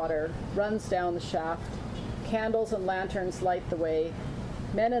 Meltwater runs down the shaft, candles and lanterns light the way,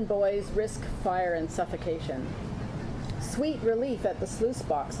 men and boys risk fire and suffocation. Sweet relief at the sluice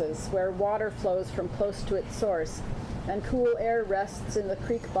boxes, where water flows from close to its source, and cool air rests in the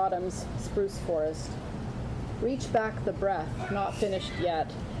creek bottom's spruce forest. Reach back the breath, not finished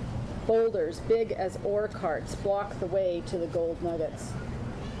yet. Boulders big as ore carts block the way to the gold nuggets.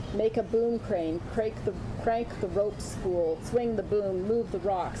 Make a boom crane, crank the rope spool, swing the boom, move the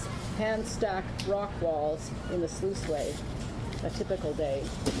rocks, hand stack rock walls in the sluiceway. A typical day.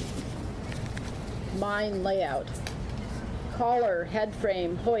 Mine layout. Collar, head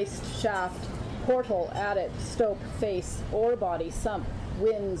frame, hoist, shaft, portal, adit, stope, face, ore body, sump,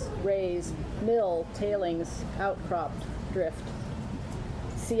 winds, raise, mill, tailings, outcropped, drift.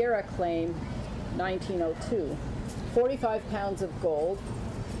 Sierra claim, 1902. 45 pounds of gold,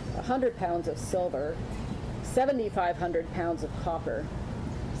 100 pounds of silver, 7,500 pounds of copper,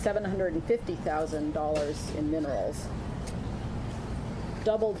 $750,000 in minerals.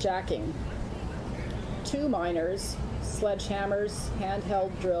 Double jacking. 2 miners, sledgehammers,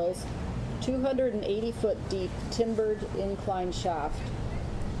 handheld drills, 280-foot deep timbered incline shaft.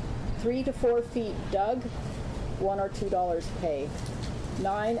 3 to 4 feet dug, $1 or $2 pay.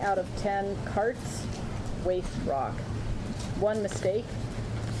 9 out of 10 carts, waste rock. 1 mistake,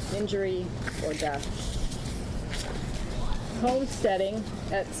 injury or death. Homesteading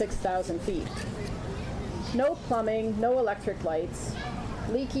at 6,000 feet. No plumbing, no electric lights,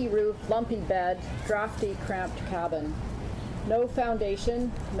 leaky roof, lumpy bed, drafty, cramped cabin. No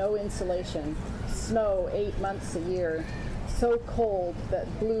foundation, no insulation. Snow 8 months a year, so cold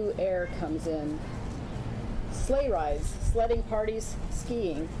that blue air comes in. Sleigh rides, sledding parties,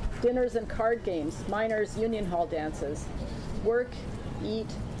 skiing, dinners and card games, miners' union hall dances. Work, eat,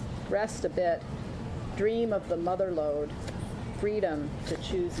 rest a bit, dream of the mother lode, freedom to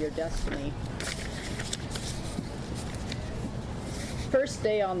choose your destiny. First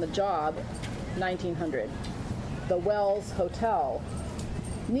day on the job, 1900. The Wells Hotel.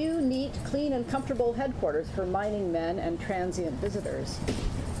 New, neat, clean, and comfortable headquarters for mining men and transient visitors.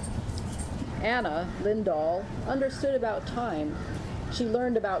 Anna Lindahl understood about time. She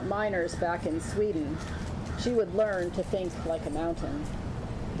learned about miners back in Sweden. She would learn to think like a mountain.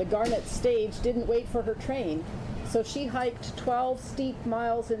 The Garnet stage didn't wait for her train, so she hiked 12 steep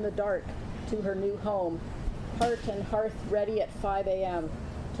miles in the dark to her new home, heart and hearth ready at 5 a.m.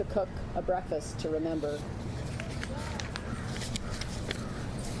 to cook a breakfast to remember.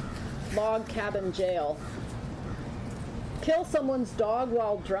 Log cabin jail. Kill someone's dog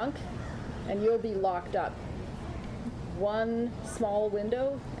while drunk, and you'll be locked up. 1 small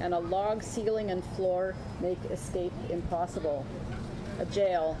window and a log ceiling and floor make escape impossible. A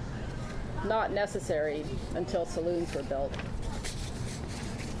jail, not necessary until saloons were built.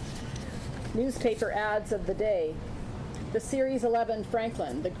 Newspaper ads of the day. The Series 11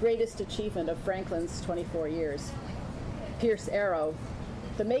 Franklin, the greatest achievement of Franklin's 24 years. Pierce Arrow.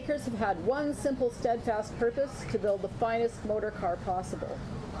 The makers have had one simple, steadfast purpose: to build the finest motor car possible.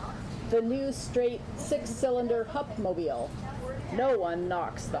 The new straight 6-cylinder Hupmobile. No one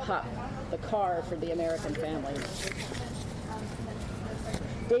knocks the Hup, the car for the American family.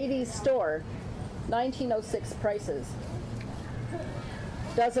 Davies Store, 1906 prices.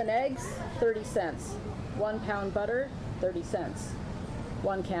 Dozen eggs, 30 cents. 1 pound butter, 30 cents.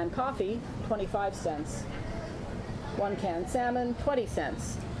 1 can coffee, 25 cents. 1 can salmon, 20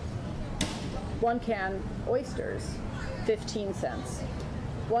 cents. 1 can oysters, 15 cents.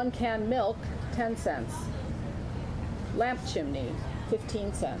 1 can milk, 10 cents. Lamp chimney,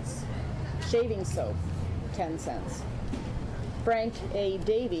 15 cents. Shaving soap, 10 cents. Frank A.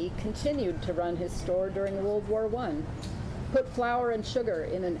 Davy continued to run his store during World War I. Put flour and sugar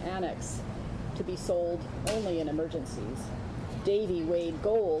in an annex to be sold only in emergencies. Davy weighed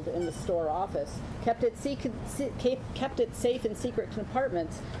gold in the store office, kept it safe in secret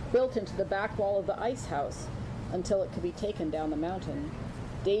compartments built into the back wall of the ice house until it could be taken down the mountain.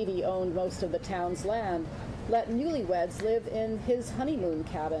 Davy owned most of the town's land, let newlyweds live in his honeymoon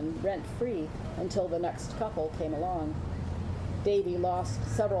cabin rent-free until the next couple came along. Davy lost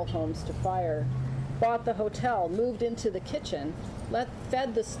several homes to fire, bought the hotel, moved into the kitchen,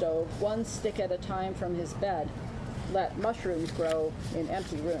 fed the stove one stick at a time from his bed, let mushrooms grow in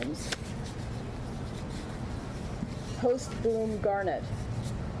empty rooms. Post-boom Garnet.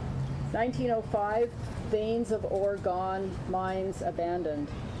 1905, veins of ore gone, mines abandoned.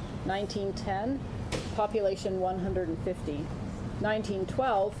 1910, population 150.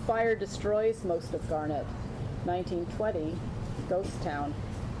 1912, fire destroys most of Garnet. 1920, ghost town.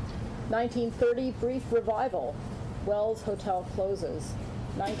 1930, brief revival. Wells Hotel closes.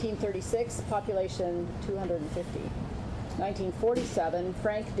 1936, population 250. 1947,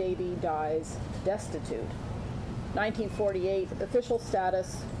 Frank Davy dies destitute. 1948, official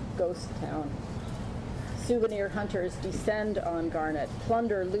status, ghost town. Souvenir hunters descend on Garnet,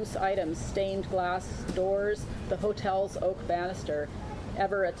 plunder loose items, stained glass doors, the hotel's oak banister,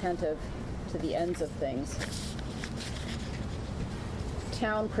 ever attentive to the ends of things.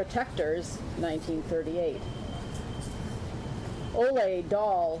 Town protectors, 1938. Ole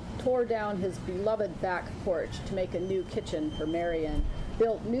Dahl tore down his beloved back porch to make a new kitchen for Marion,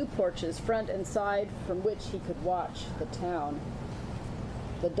 built new porches front and side from which he could watch the town.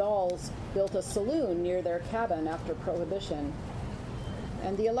 The Dahls built a saloon near their cabin after Prohibition,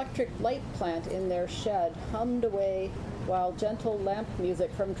 and the electric light plant in their shed hummed away while gentle lamp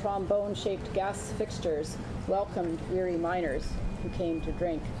music from trombone-shaped gas fixtures welcomed weary miners who came to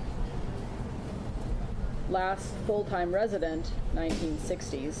drink. Last full-time resident,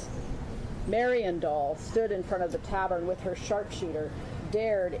 1960s. Marion Dahl stood in front of the tavern with her sharpshooter,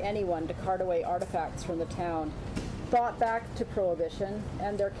 dared anyone to cart away artifacts from the town, thought back to Prohibition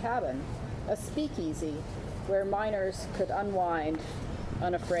and their cabin, a speakeasy where miners could unwind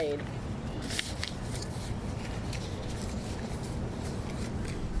unafraid.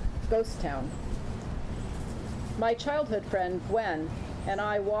 Ghost town. My childhood friend Gwen and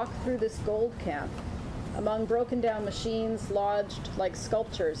I walked through this gold camp among broken down machines lodged like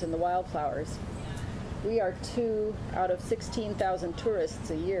sculptures in the wildflowers. We are 2 out of 16,000 tourists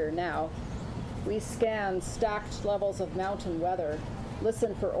a year now. We scan stacked levels of mountain weather,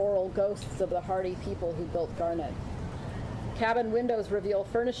 listen for oral ghosts of the hardy people who built Garnet. Cabin windows reveal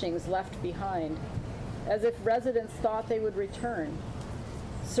furnishings left behind, as if residents thought they would return.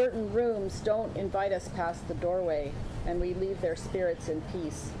 Certain rooms don't invite us past the doorway, and we leave their spirits in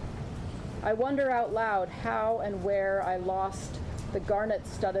peace. I wonder out loud how and where I lost the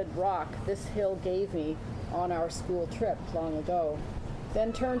garnet-studded rock this hill gave me on our school trip long ago,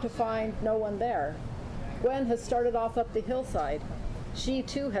 then turned to find no one there. Gwen has started off up the hillside. She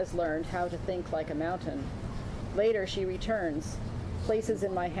too has learned how to think like a mountain. Later she returns, places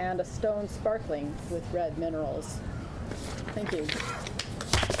in my hand a stone sparkling with red minerals. Thank you.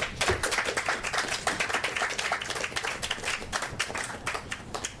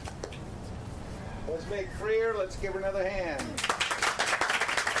 Let's make Freer. Let's give her another hand.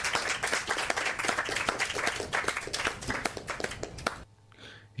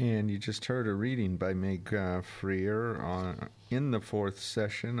 And you just heard a reading by Meg Freer in the 4th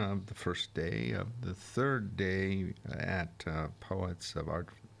session of the first day of the 3rd day at Poets at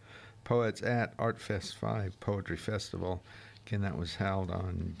ArtFest 5 Poetry Festival. Again, that was held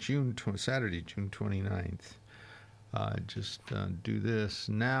on Saturday, June 29th. Just do this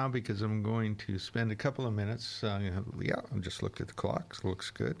now because I'm going to spend a couple of minutes. I just looked at the clock. It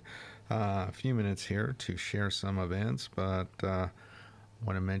looks good. A few minutes here to share some events, but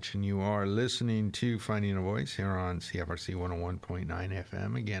want to mention you are listening to Finding a Voice here on CFRC 101.9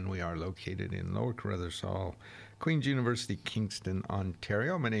 FM. Again, we are located in Lower Carruthers Hall, Queen's University, Kingston,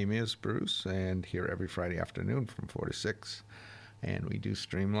 Ontario. My name is Bruce, and here every Friday afternoon from 4 to 6. And we do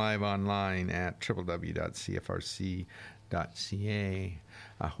stream live online at www.cfrc.ca.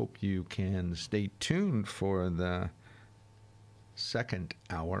 I hope you can stay tuned for the second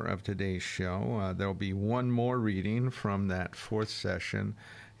hour of today's show. There'll be one more reading from that 4th session,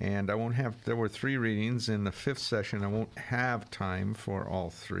 and there were 3 readings in the 5th session. I won't have time for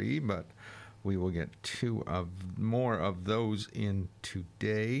all 3, but we will get 2 more of those in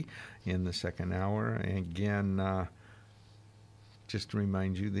today in the second hour. And again, just to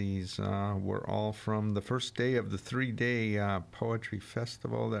remind you, these were all from the first day of the 3-day Poetry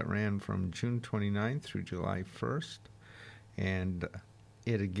Festival that ran from June 29th through July 1st. And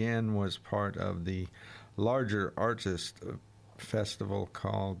it again was part of the larger artist festival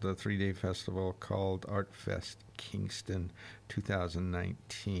called, the 3-day festival called Art Fest Kingston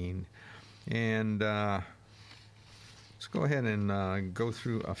 2019. And let's go ahead and go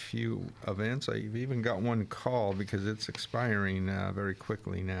through a few events. I've even got one call because it's expiring very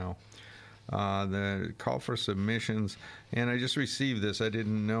quickly now. The call for submissions, and I just received this. I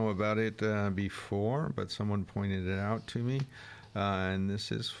didn't know about it before, but someone pointed it out to me. And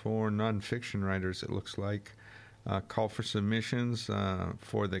this is for nonfiction writers, it looks like. Call for submissions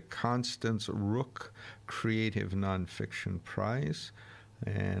for the Constance Rook Creative Nonfiction Prize.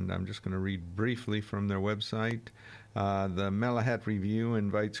 And I'm just going to read briefly from their website. The Malahat Review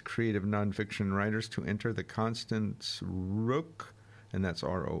invites creative nonfiction writers to enter the Constance Rook, and that's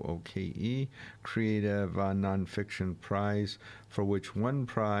R-O-O-K-E, Creative Nonfiction Prize, for which one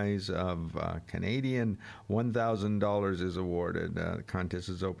prize of Canadian $1,000 is awarded. The contest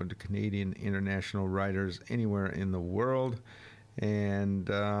is open to Canadian international writers anywhere in the world. And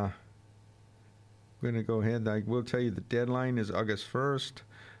I'm going to go ahead. I will tell you the deadline is August 1st.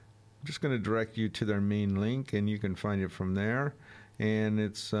 I'm just going to direct you to their main link, and you can find it from there. And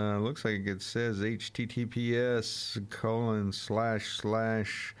it's looks like it says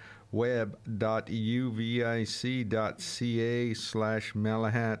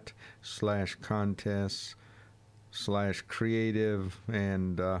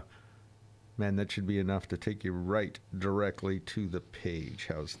and man, that should be enough to take you right directly to the page.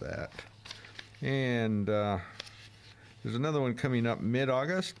 How's that? And there's another one coming up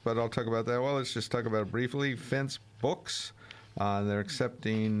mid-August, but I'll talk about that. Well, let's just talk about it briefly. Fence Books. They're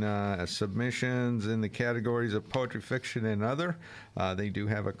accepting submissions in the categories of poetry, fiction, and other. They do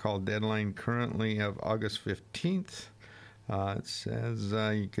have a call deadline currently of August 15th. It says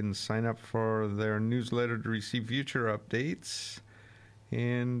you can sign up for their newsletter to receive future updates.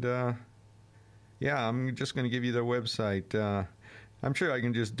 And, yeah, I'm just going to give you their website. I'm sure I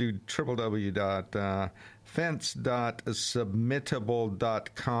can just do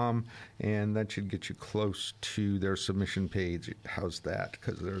www.fence.submittable.com, and that should get you close to their submission page. How's that?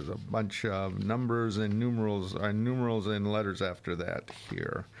 Because there's a bunch of numbers and numerals and letters after that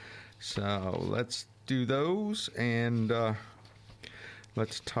here. So let's do those, and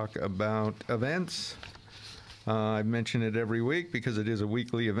let's talk about events. I mention it every week because it is a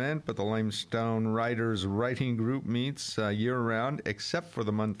weekly event, but the Limestone Writers Writing Group meets year-round except for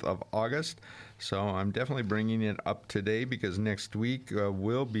the month of August. So I'm definitely bringing it up today because next week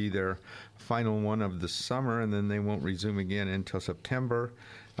will be their final one of the summer, and then they won't resume again until September.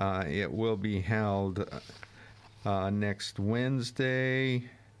 It will be held next Wednesday,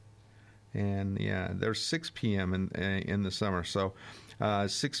 and yeah, there's 6 p.m. in the summer. So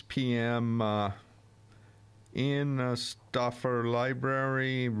 6 p.m. In Stauffer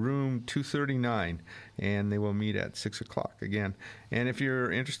Library, room 239, and they will meet at 6 o'clock again. And if you're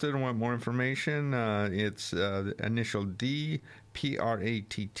interested and want more information, it's initial D,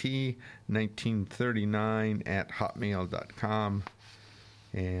 PRATT, 1939 at hotmail.com,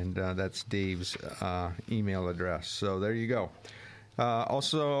 and that's Dave's email address. So there you go.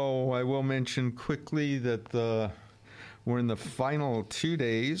 Also, I will mention quickly that we're in the final 2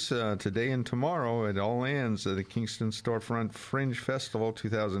 days, today and tomorrow. It all ends at the Kingston Storefront Fringe Festival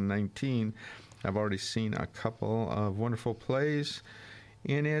 2019. I've already seen a couple of wonderful plays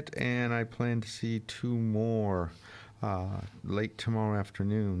in it, and I plan to see 2 more late tomorrow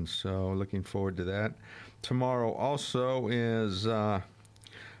afternoon. So looking forward to that. Tomorrow also is the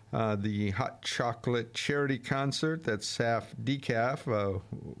Hot Chocolate Charity Concert. That's SAF Decaf,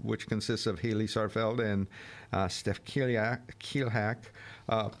 which consists of Haley Sarfeld and Steph Keelhack,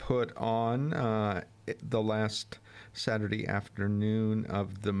 put on the last Saturday afternoon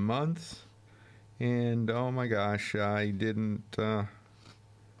of the month. And oh my gosh, I didn't thought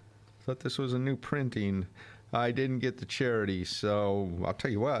this was a new printing. I didn't get the charity, so I'll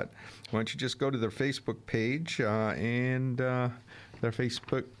tell you what. Why don't you just go to their Facebook page, and their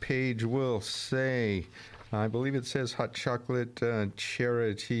Facebook page will say, I believe it says Hot Chocolate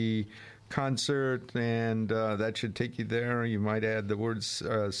Charity Concert, and that should take you there. You might add the words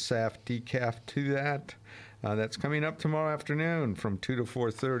SAF Decaf to that. That's coming up tomorrow afternoon from 2 to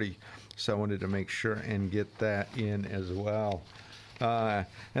 4:30. So I wanted to make sure and get that in as well.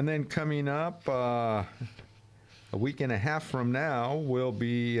 And then coming up, a week and a half from now will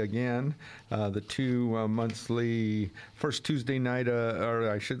be, again, the 2 monthly first Tuesday night,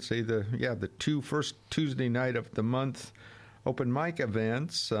 or I should say the 2 first Tuesday night of the month open mic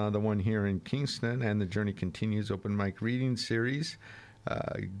events, the one here in Kingston, and the Journey Continues open mic reading series.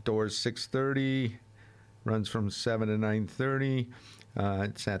 Doors 6:30, runs from 7 to 9:30.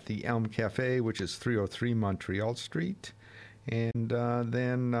 It's at the Elm Cafe, which is 303 Montreal Street. And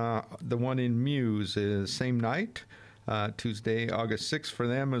then the one in Muse is same night, Tuesday, August 6th for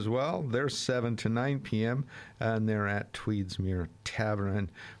them as well. They're 7 to 9 p.m., and they're at Tweedsmuir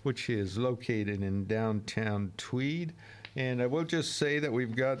Tavern, which is located in downtown Tweed. And I will just say that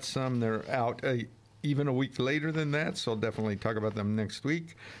we've got some, they're out even a week later than that, so I'll definitely talk about them next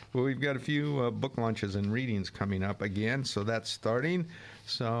week. Well, we've got a few book launches and readings coming up again, so that's starting.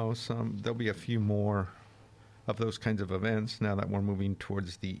 So there'll be a few more of those kinds of events now that we're moving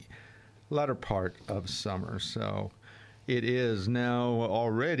towards the latter part of summer. So it is now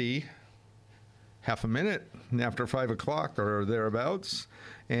already half a minute after 5 o'clock or thereabouts.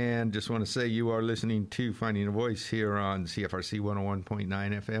 And just want to say you are listening to Finding a Voice here on CFRC 101.9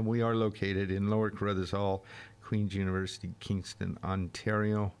 FM. We are located in Lower Carruthers Hall, Queen's University, Kingston,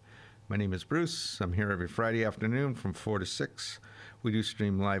 Ontario. My name is Bruce. I'm here every Friday afternoon from 4 to 6. We do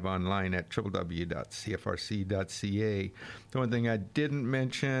stream live online at www.cfrc.ca. The one thing I didn't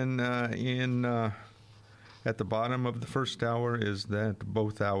mention at the bottom of the first hour is that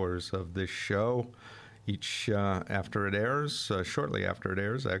both hours of this show, each after it airs, shortly after it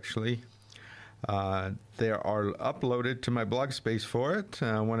airs, actually, they are uploaded to my blog space for it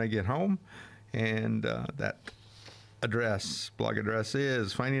when I get home. And that blog address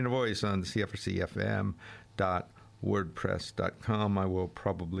is Finding a Voice on CFRCFM.wordpress.com. I will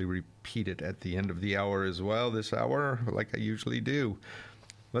probably repeat it at the end of the hour as well, this hour, like I usually do.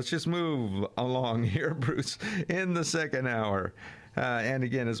 Let's just move along here, Bruce, in the second hour. And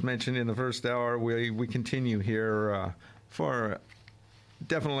again, as mentioned in the first hour, we continue here for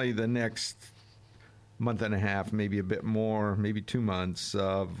definitely the next month and a half, maybe a bit more, maybe 2 months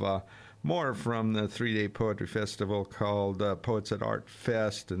of more from the 3-day poetry festival called Poets at Art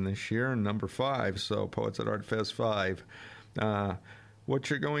Fest, and this year number 5, so Poets at Art Fest 5. What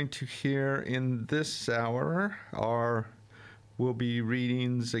you're going to hear in this hour will be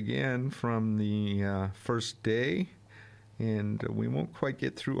readings again from the first day, and we won't quite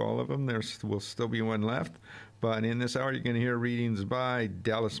get through all of them. There will still be one left, but in this hour you're going to hear readings by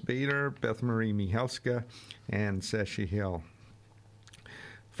Dallas Bader, Beth Marie Michalska, and Sashi Hill.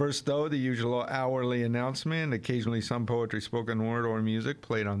 First, though, the usual hourly announcement. Occasionally some poetry, spoken word, or music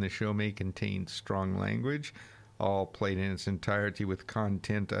played on the show may contain strong language, all played in its entirety with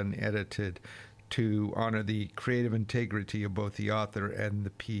content unedited to honor the creative integrity of both the author and the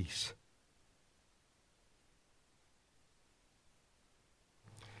piece.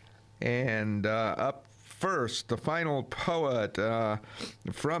 And up first, the final poet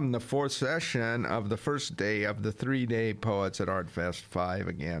from the 4th session of the first day of the 3-day Poets at Art Fest 5,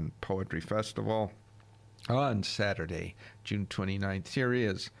 again, Poetry Festival, on Saturday, June 29th. Here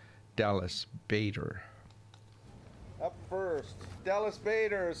is Dallas Bader. Up first, Dallas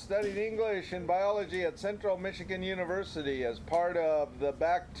Bader studied English and biology at Central Michigan University as part of the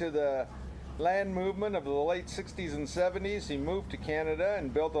Back to the Land movement of the late 60s and 70s. He moved to Canada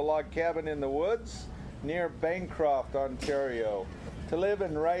and built a log cabin in the woods near Bancroft, Ontario, to live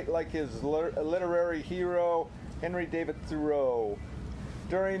and write like his literary hero, Henry David Thoreau.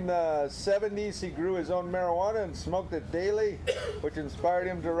 During the 70s, he grew his own marijuana and smoked it daily, which inspired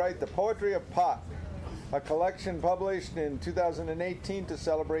him to write The Poetry of Pot, a collection published in 2018 to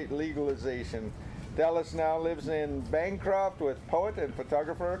celebrate legalization. Dallas now lives in Bancroft with poet and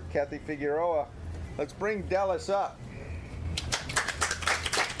photographer Kathy Figueroa. Let's bring Dallas up.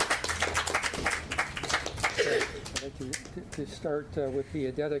 I'd like to start with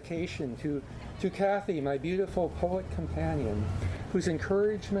the dedication to Kathy, my beautiful poet companion, whose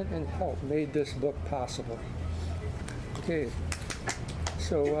encouragement and help made this book possible. Okay,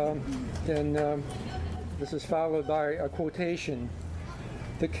 so then this is followed by a quotation.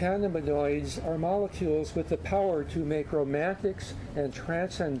 The cannabinoids are molecules with the power to make romantics and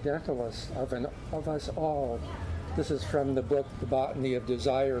transcendentalists of us all. This is from the book The Botany of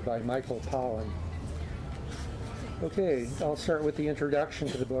Desire by Michael Pollan. Okay, I'll start with the introduction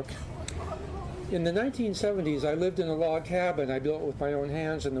to the book. In the 1970s, I lived in a log cabin I built with my own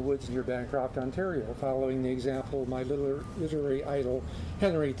hands in the woods near Bancroft, Ontario, following the example of my literary idol,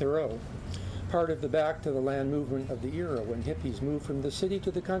 Henry Thoreau. Part of the Back to the Land movement of the era when hippies moved from the city to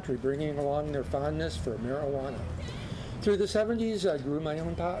the country, bringing along their fondness for marijuana. Through the 70s, I grew my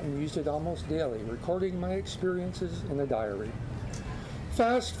own pot and used it almost daily, recording my experiences in a diary.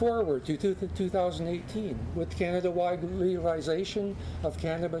 Fast forward to 2018, with Canada-wide legalization of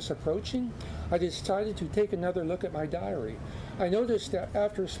cannabis approaching, I decided to take another look at my diary. I noticed that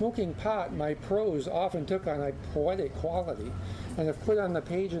after smoking pot, my prose often took on a poetic quality, and if put on the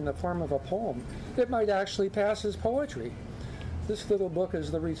page in the form of a poem, it might actually pass as poetry. This little book is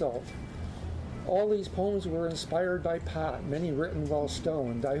the result. All these poems were inspired by pot, many written while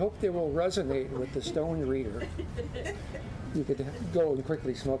stoned. I hope they will resonate with the stoned reader. You could go and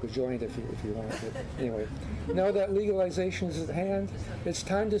quickly smoke a joint if you want to. Anyway, now that legalization is at hand, it's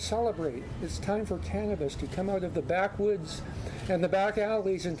time to celebrate. It's time for cannabis to come out of the backwoods and the back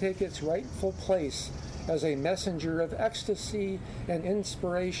alleys and take its rightful place as a messenger of ecstasy and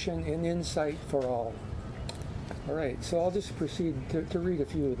inspiration and insight for all. All right, so I'll just proceed to read a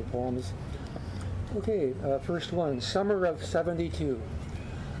few of the poems. Okay, first one, Summer of 72.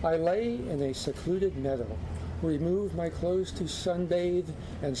 I lay in a secluded meadow, removed my clothes to sunbathe,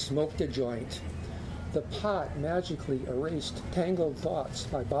 and smoked a joint. The pot magically erased tangled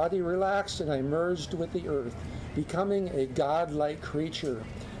thoughts. My body relaxed and I merged with the earth, becoming a godlike creature.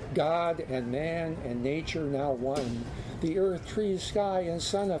 God and man and nature now one. The earth, trees, sky, and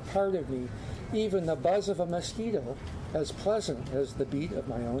sun a part of me. Even the buzz of a mosquito, as pleasant as the beat of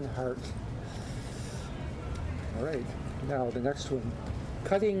my own heart. All right, now the next one.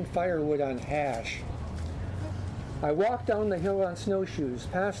 Cutting firewood on hash. I walked down the hill on snowshoes,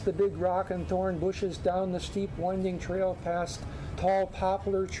 past the big rock and thorn bushes, down the steep winding trail, past tall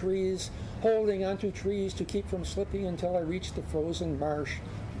poplar trees, holding onto trees to keep from slipping until I reached the frozen marsh.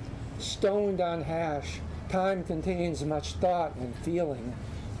 Stoned on hash, time contains much thought and feeling.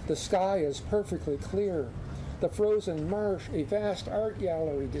 The sky is perfectly clear. The frozen marsh, a vast art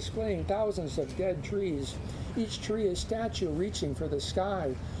gallery displaying thousands of dead trees. Each tree a statue reaching for the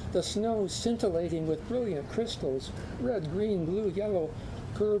sky. The snow scintillating with brilliant crystals, red, green, blue, yellow,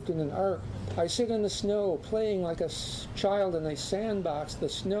 curved in an arc. I sit in the snow, playing like a child in a sandbox. The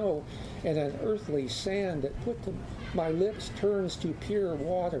snow and an earthly sand that put to my lips turns to pure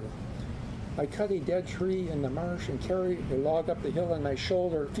water. I cut a dead tree in the marsh and carry a log up the hill on my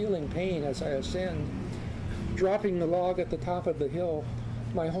shoulder, feeling pain as I ascend. Dropping the log at the top of the hill,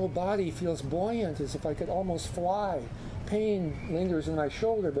 my whole body feels buoyant, as if I could almost fly. Pain lingers in my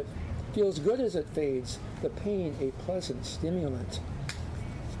shoulder, but feels good as it fades. The pain a pleasant stimulant.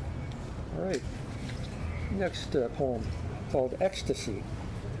 All right, next poem called Ecstasy.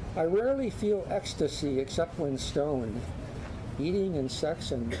 I rarely feel ecstasy except when stoned. Eating and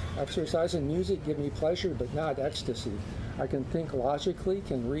sex and exercise and music give me pleasure, but not ecstasy. I can think logically,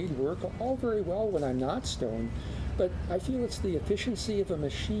 can read, work, all very well when I'm not stoned, but I feel it's the efficiency of a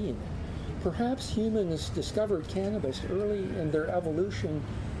machine. Perhaps humans discovered cannabis early in their evolution,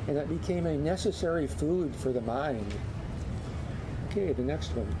 and it became a necessary food for the mind. Okay, the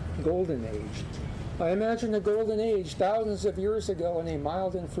next one, Golden Age. I imagine the Golden Age thousands of years ago in a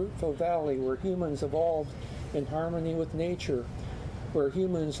mild and fruitful valley where humans evolved in harmony with nature, where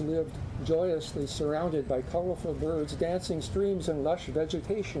humans lived joyously surrounded by colorful birds, dancing streams, and lush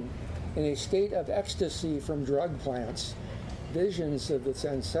vegetation, in a state of ecstasy from drug plants. Visions of its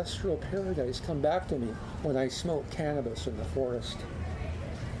ancestral paradise come back to me when I smoke cannabis in the forest.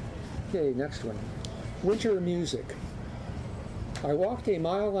 Okay, next one. Winter music. I walked a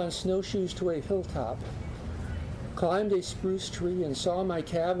mile on snowshoes to a hilltop, climbed a spruce tree, and saw my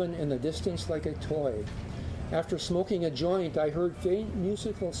cabin in the distance like a toy. After smoking a joint, I heard faint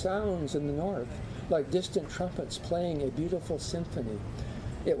musical sounds in the north, like distant trumpets playing a beautiful symphony.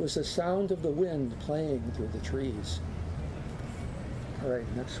 It was the sound of the wind playing through the trees. All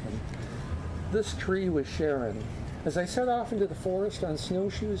right, next one. This tree was Sharon. As I set off into the forest on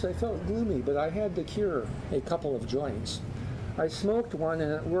snowshoes, I felt gloomy, but I had the cure, a couple of joints. I smoked one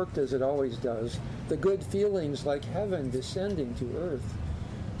and it worked as it always does, the good feelings like heaven descending to earth.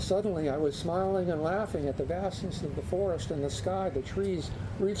 Suddenly I was smiling and laughing at the vastness of the forest and the sky, the trees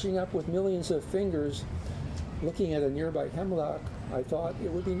reaching up with millions of fingers. Looking at a nearby hemlock, I thought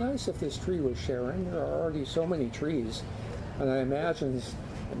it would be nice if this tree was Sharon. There are already so many trees. And I imagined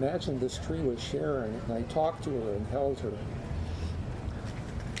this tree was Sharon, and I talked to her and held her.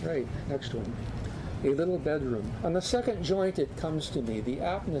 Right, next one. A little bedroom. On the second joint it comes to me, the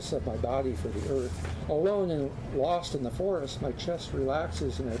aptness of my body for the earth. Alone and lost in the forest, my chest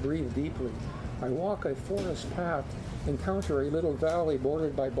relaxes and I breathe deeply. I walk a forest path, encounter a little valley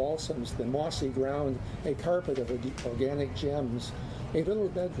bordered by balsams, the mossy ground, a carpet of organic gems. A little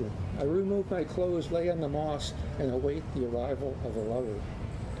bedroom. I remove my clothes, lay on the moss, and await the arrival of a lover.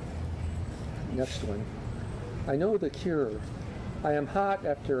 Next one. I know the cure. I am hot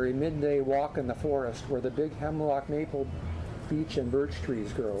after a midday walk in the forest where the big hemlock, maple, beech, and birch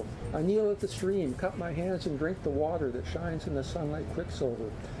trees grow. I kneel at the stream, cup my hands, and drink the water that shines in the sun like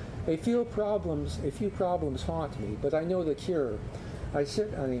quicksilver. A few problems haunt me, but I know the cure. I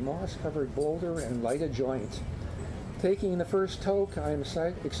sit on a moss-covered boulder and light a joint. Taking the first toke, I am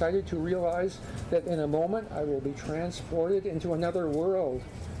excited to realize that in a moment I will be transported into another world,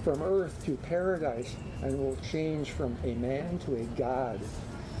 from earth to paradise and will change from a man to a god.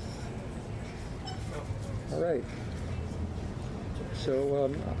 All right.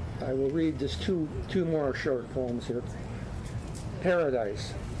 So I will read just two more short poems here.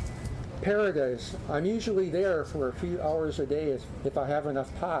 Paradise. Paradise. I'm usually there for a few hours a day if I have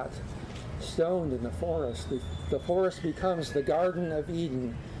enough pot. Stoned in the forest. The forest becomes the Garden of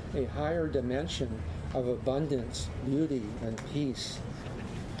Eden, a higher dimension of abundance, beauty, and peace.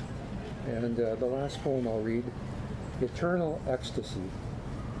 And the last poem I'll read, Eternal Ecstasy.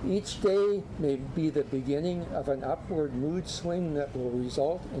 Each day may be the beginning of an upward mood swing that will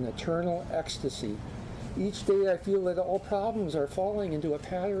result in eternal ecstasy. Each day I feel that all problems are falling into a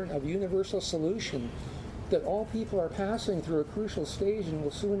pattern of universal solution, that all people are passing through a crucial stage and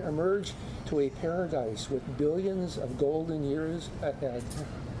will soon emerge to a paradise with billions of golden years ahead.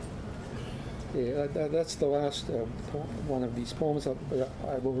 Yeah, that's the last one of these poems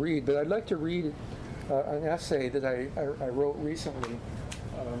I will read, but I'd like to read an essay that I wrote recently.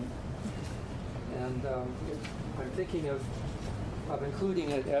 I'm thinking of including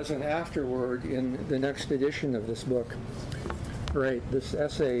it as an afterword in the next edition of this book. Right, this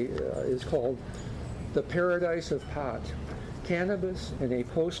essay is called The Paradise of Pot, Cannabis in a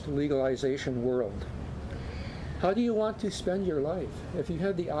Post-Legalization World. How do you want to spend your life? If you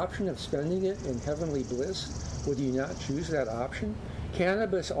had the option of spending it in heavenly bliss, would you not choose that option?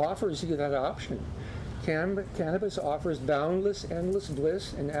 Cannabis offers you that option. Cannabis offers boundless, endless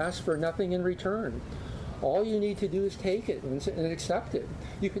bliss and asks for nothing in return. All you need to do is take it and accept it.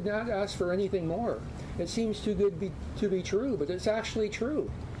 You could not ask for anything more. It seems too good to be true, but it's actually true.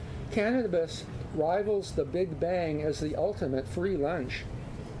 Cannabis rivals the Big Bang as the ultimate free lunch.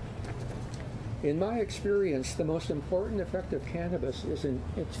 In my experience, the most important effect of cannabis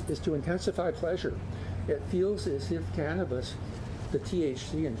is to intensify pleasure. It feels as if cannabis, the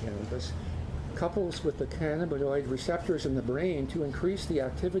THC in cannabis, couples with the cannabinoid receptors in the brain to increase the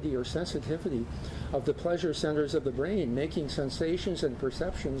activity or sensitivity of the pleasure centers of the brain, making sensations and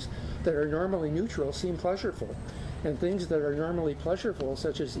perceptions that are normally neutral seem pleasurable, and things that are normally pleasurable,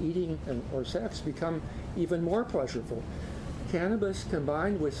 such as eating or sex, become even more pleasurable. Cannabis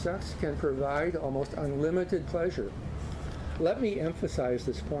combined with sex can provide almost unlimited pleasure. Let me emphasize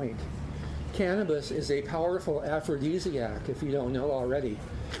this point. Cannabis is a powerful aphrodisiac, if you don't know already.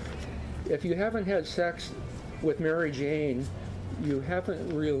 If you haven't had sex with Mary Jane, you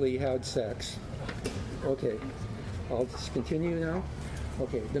haven't really had sex. Okay, I'll just continue now.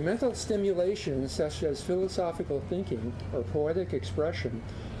 Okay, the mental stimulation, such as philosophical thinking or poetic expression,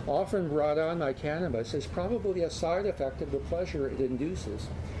 often brought on by cannabis, is probably a side effect of the pleasure it induces.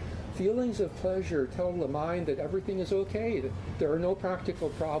 Feelings of pleasure tell the mind that everything is okay, that there are no practical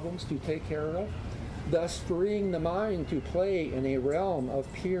problems to take care of, thus freeing the mind to play in a realm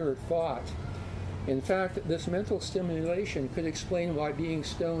of pure thought. In fact, this mental stimulation could explain why being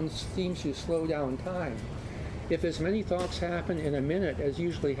stoned seems to slow down time. If as many thoughts happen in a minute as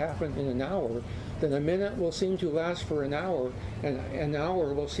usually happen in an hour, then a minute will seem to last for an hour, and an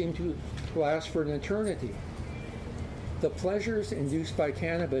hour will seem to last for an eternity. The pleasures induced by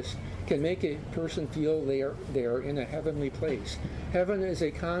cannabis can make a person feel they are in a heavenly place. Heaven is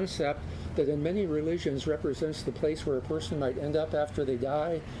a concept that in many religions represents the place where a person might end up after they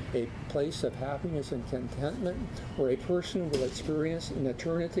die, a place of happiness and contentment, where a person will experience an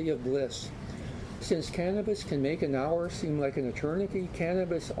eternity of bliss. Since cannabis can make an hour seem like an eternity,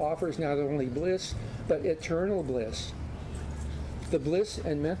 cannabis offers not only bliss, but eternal bliss. The bliss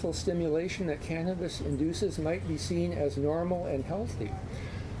and mental stimulation that cannabis induces might be seen as normal and healthy.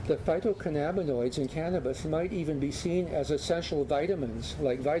 The phytocannabinoids in cannabis might even be seen as essential vitamins,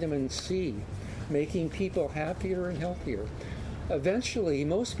 like vitamin C, making people happier and healthier. Eventually,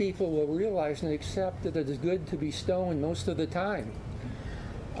 most people will realize and accept that it is good to be stoned most of the time.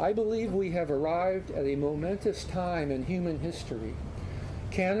 I believe we have arrived at a momentous time in human history.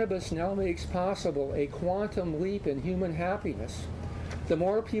 Cannabis now makes possible a quantum leap in human happiness. The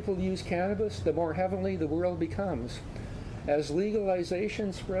more people use cannabis, the more heavenly the world becomes. As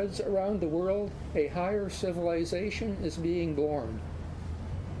legalization spreads around the world, a higher civilization is being born.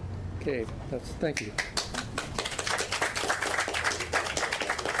 Okay, thank you.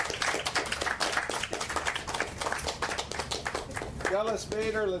 Dallas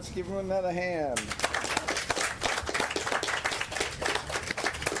Bader, let's give him another hand.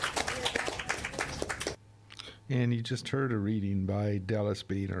 And you just heard a reading by Dallas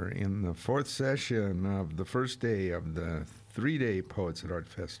Bader in the fourth session of the first day of the 3-day Poets at Art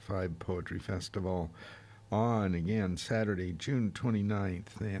Fest 5 Poetry Festival on, again, Saturday, June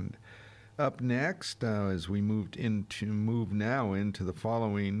 29th. And Up next, as we move now into the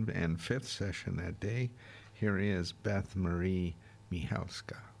following and fifth session that day, here is Beth Marie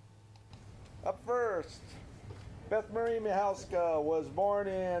Michalska. Up first, Beth Marie Michalska was born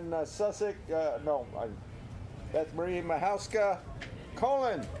in Sussex. Beth Marie Michalska,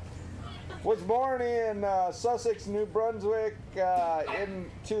 was born in Sussex, New Brunswick,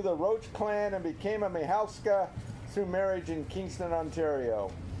 into the Roach clan, and became a Michalska through marriage in Kingston,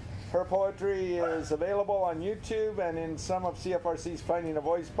 Ontario. Her poetry is available on YouTube and in some of CFRC's Finding a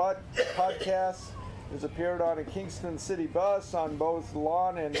Voice podcasts. It has appeared on a Kingston City bus, on both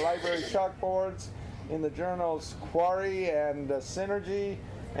lawn and library chalkboards, in the journals Quarry and Synergy,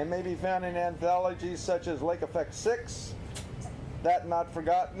 and may be found in anthologies such as Lake Effect 6, That Not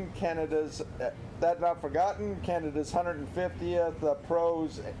Forgotten, Canada's 150th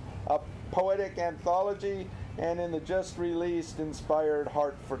Prose Poetic Anthology, and in the just released Inspired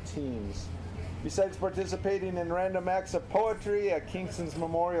Heart for Teens. Besides participating in random acts of poetry at Kingston's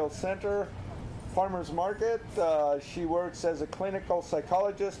Memorial Center, Farmers Market, she works as a clinical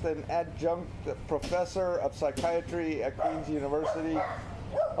psychologist and adjunct professor of psychiatry at Queen's University,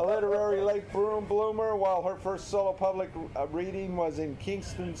 a literary late bloomer, while her first solo public reading was in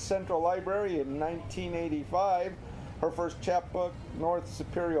Kingston Central Library in 1985. Her first chapbook, North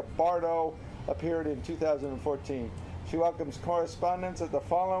Superior Bardo, appeared in 2014. She welcomes correspondence at the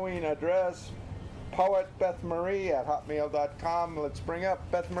following address: poetbethmarie@hotmail.com. Let's bring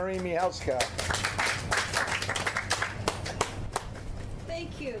up Beth Marie Michalska.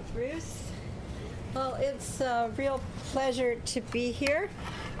 Thank you, Bruce. Well, it's a real pleasure to be here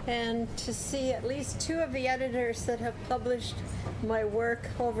and to see at least two of the editors that have published my work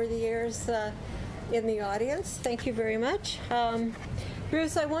over the years in the audience. Thank you very much.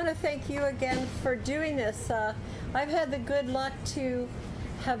 Bruce, I want to thank you again for doing this. I've had the good luck to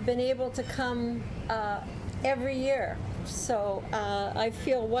have been able to come every year, so I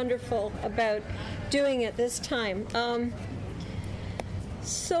feel wonderful about doing it this time.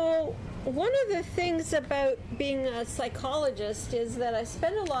 So one of the things about being a psychologist is that I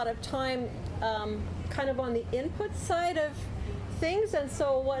spend a lot of time kind of on the input side of things, and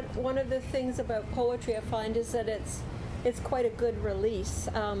so one of the things about poetry I find is that it's quite a good release.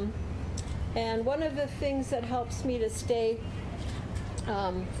 And one of the things that helps me to stay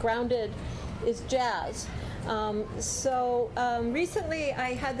grounded is jazz. Recently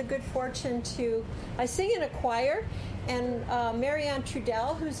I had the good fortune I sing in a choir, and Marianne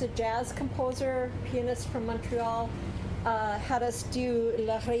Trudel, who's a jazz composer, pianist from Montreal, had us do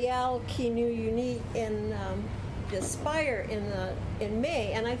La Réal qui nous unit in the Spire in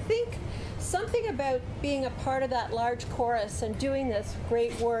May, and I think something about being a part of that large chorus and doing this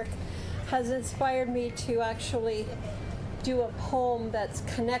great work has inspired me to actually do a poem that's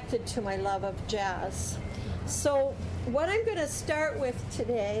connected to my love of jazz. So what I'm going to start with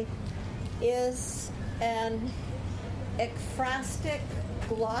today is an ekphrastic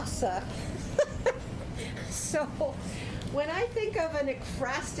glossa. So when I think of an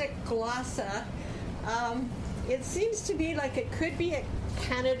ekphrastic glossa, it seems to me like it could be a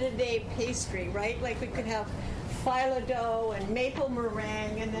Canada Day pastry, right? Like we could have phyllo dough and maple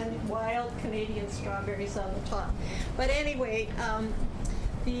meringue and then wild Canadian strawberries on the top. But anyway,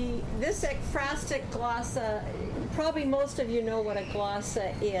 this ekphrastic glossa, probably most of you know what a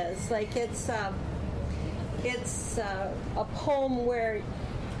glossa is. Like it's a poem where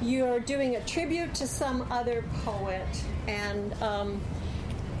you're doing a tribute to some other poet, and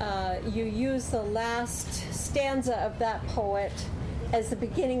you use the last stanza of that poet as the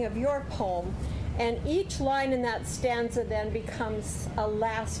beginning of your poem, and each line in that stanza then becomes a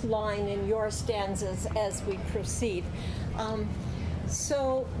last line in your stanzas as we proceed.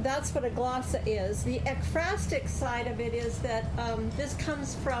 So that's what a glossa is. The ekphrastic side of it is that this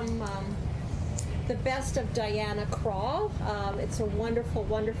comes from the best of Diana Krall. It's a wonderful,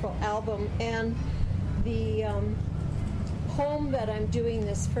 wonderful album, and the poem that I'm doing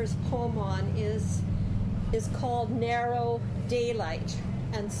this first poem on is called Narrow Daylight.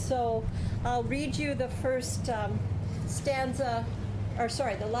 And so I'll read you the first the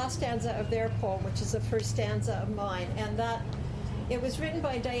last stanza of their poem, which is the first stanza of mine. And that, it was written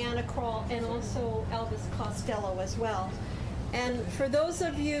by Diana Krall and also Elvis Costello as well. And for those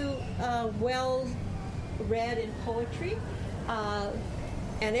of you well read in poetry, and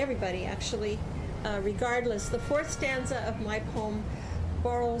everybody actually, regardless, the fourth stanza of my poem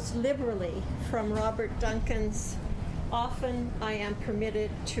borrows liberally from Robert Duncan's "Often I am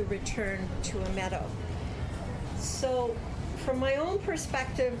permitted to return to a meadow." So from my own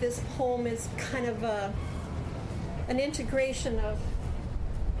perspective, this poem is kind of an integration of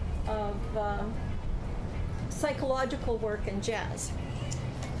of psychological work in jazz.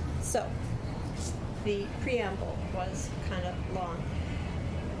 So the preamble was kind of long.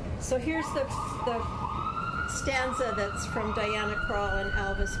 So here's the stanza that's from Diana Krall and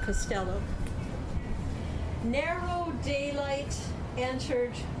Elvis Costello. Narrow daylight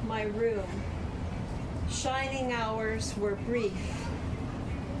entered my room. Shining hours were brief.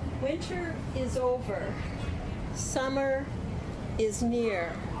 Winter is over. Summer is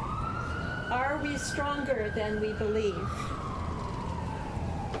near. Are we stronger than we believe?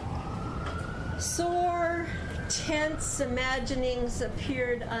 Sore, tense imaginings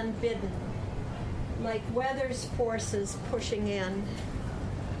appeared unbidden, like weather's forces pushing in.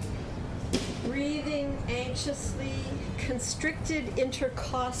 Breathing anxiously, constricted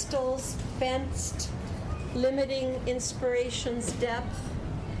intercostals fenced, limiting inspiration's depth.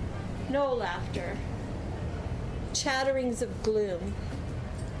 No laughter. Chatterings of gloom.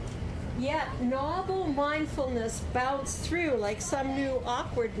 Yet novel mindfulness bounced through like some new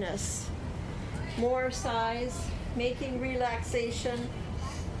awkwardness. More sighs, making relaxation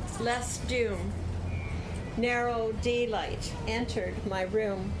less doom. Narrow daylight entered my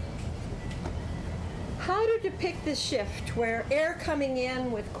room. How to depict the shift where air coming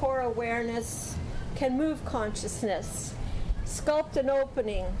in with core awareness can move consciousness, sculpt an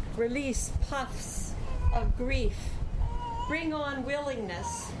opening, release puffs of grief, bring on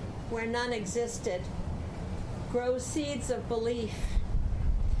willingness where none existed, grow seeds of belief.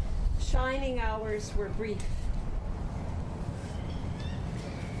 Shining hours were brief.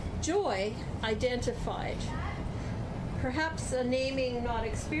 Joy identified, perhaps a naming not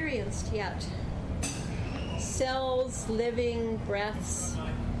experienced yet. Cells, living breaths,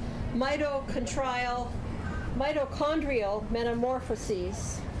 mitochondrial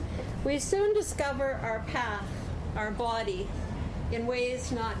metamorphoses. We soon discover our path, our body, in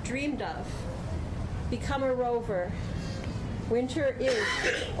ways not dreamed of. Become a rover. Winter is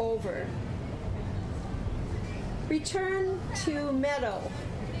over. Return to meadow.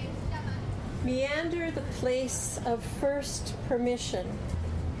 Meander the place of first permission.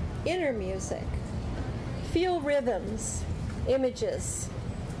 Inner music. Feel rhythms, images.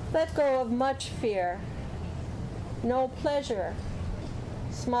 Let go of much fear. No pleasure.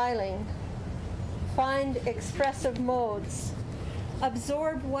 Smiling. Find expressive modes.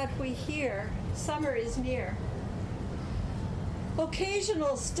 Absorb what we hear. Summer is near.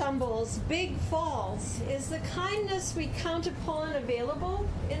 Occasional stumbles, big falls. Is the kindness we count upon available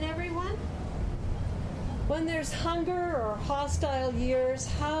in everyone? When there's hunger or hostile years,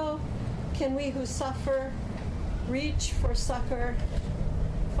 how can we who suffer reach for succor,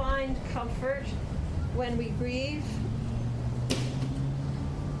 find comfort when we grieve?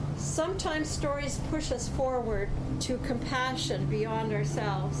 Sometimes stories push us forward to compassion beyond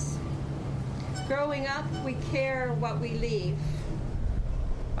ourselves. Growing up, we care what we leave.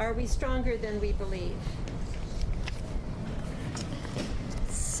 Are we stronger than we believe?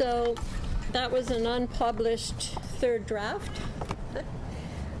 So that was an unpublished third draft.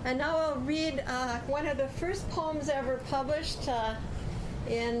 And now I'll read one of the first poems ever published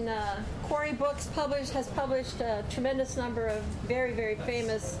in Quarry Books has published a tremendous number of very, very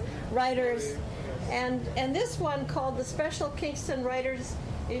famous writers. And this one, called the Special Kingston Writers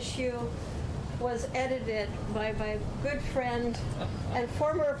Issue, was edited by my good friend and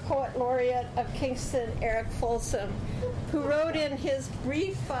former poet laureate of Kingston, Eric Folsom, who wrote in his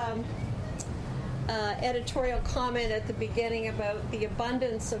brief editorial comment at the beginning about the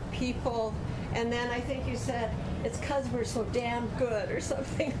abundance of people, and then I think you said, it's because we're so damn good, or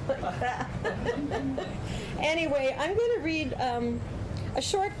something like that. Anyway, I'm going to read a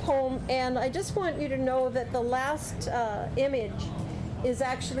short poem, and I just want you to know that the last image is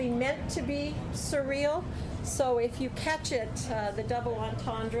actually meant to be surreal. So if you catch it, the double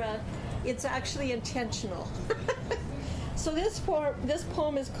entendre, it's actually intentional. So this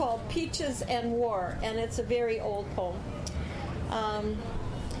poem is called Peaches and War, and it's a very old poem.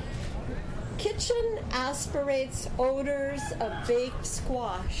 Kitchen aspirates odors of baked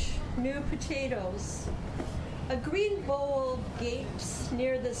squash, new potatoes. A green bowl gapes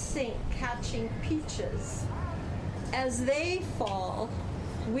near the sink, catching peaches. As they fall,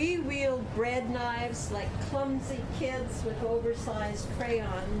 we wield bread knives like clumsy kids with oversized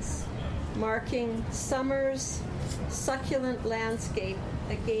crayons, marking summer's succulent landscape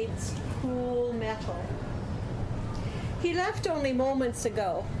against cool metal. He left only moments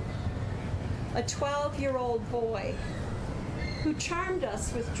ago, a 12-year-old boy who charmed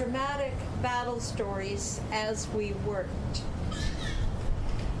us with dramatic battle stories as we worked.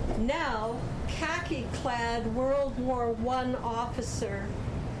 Now, khaki-clad World War I officer,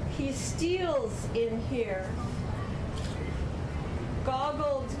 He steals in here.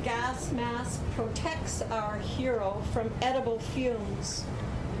 Goggled gas mask protects our hero from edible fumes.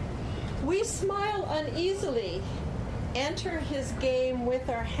 We smile uneasily, enter his game with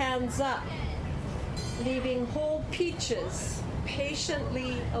our hands up, leaving whole peaches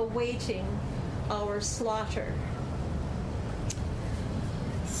patiently awaiting our slaughter.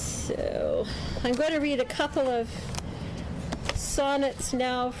 So, I'm going to read a couple of sonnets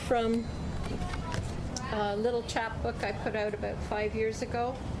now from a little chapbook I put out about 5 years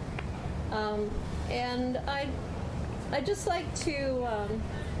ago. And I'd just like to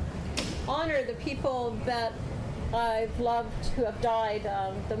honor the people that I've loved who have died,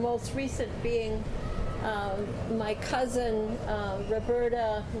 the most recent being my cousin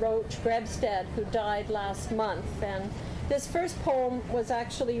Roberta Roach Grebstead, who died last month. And this first poem was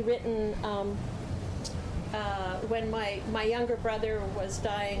actually written when my younger brother was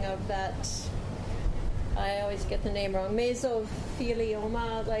dying of that, I always get the name wrong,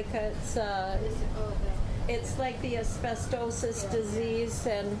 mesothelioma, like it's like the asbestosis disease,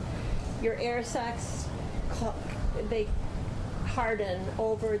 and your air sacs, they harden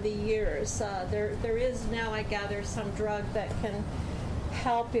over the years. There is now, I gather, some drug that can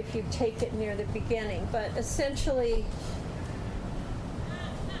help if you take it near the beginning, but essentially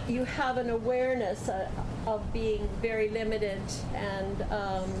you have an awareness of being very limited, and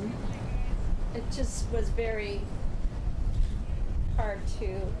it just was very hard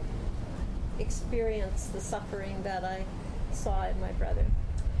to experience the suffering that I saw in my brother.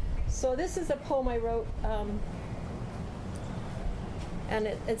 So this is a poem I wrote, and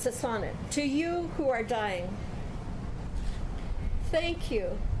it's a sonnet. To you who are dying, thank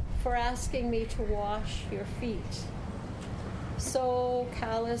you for asking me to wash your feet, so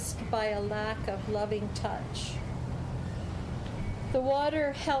calloused by a lack of loving touch. The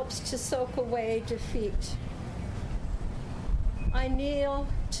water helps to soak away defeat. I kneel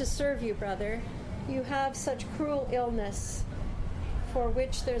to serve you, brother. You have such cruel illness, for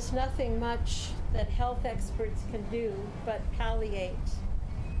which there's nothing much that health experts can do but palliate.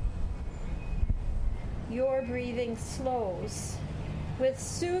 Your breathing slows. With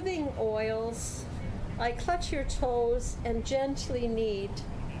soothing oils, I clutch your toes and gently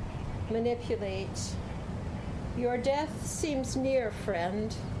manipulate. Your death seems near,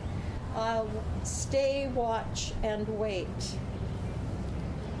 friend. I'll stay, watch, and wait.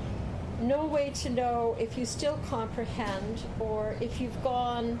 No way to know if you still comprehend, or if you've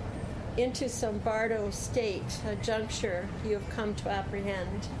gone into some bardo state, a juncture you have come to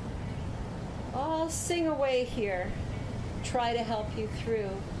apprehend. I'll sing away here, try to help you through.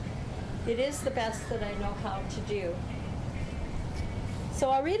 It is the best that I know how to do. So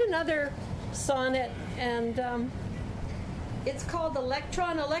I'll read another sonnet, and it's called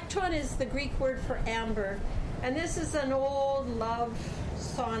Electron. Electron is the Greek word for amber, and this is an old love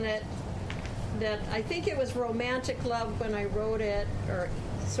sonnet that I think it was romantic love when I wrote it, or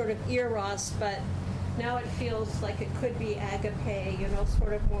sort of eros, but now it feels like it could be agape,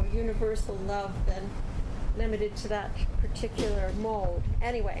 sort of more universal love than limited to that particular mode.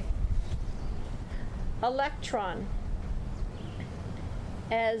 Anyway, Electron.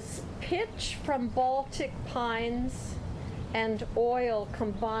 As pitch from Baltic pines and oil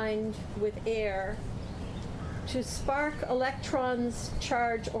combined with air to spark electrons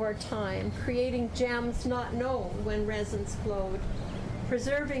charge o'er time, creating gems not known when resins flowed,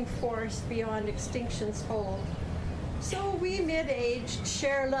 preserving force beyond extinction's hold. So we mid-aged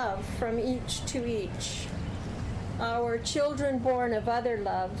share love from each to each, our children born of other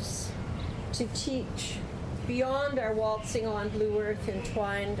loves, to teach beyond our waltzing on blue earth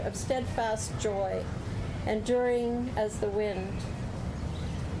entwined of steadfast joy, enduring as the wind.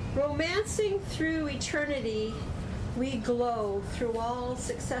 Romancing through eternity, we glow through all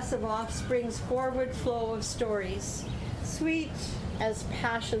successive offspring's forward flow of stories, sweet as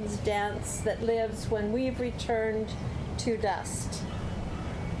passion's dance that lives when we've returned to dust.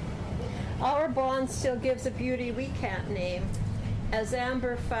 Our bond still gives a beauty we can't name, as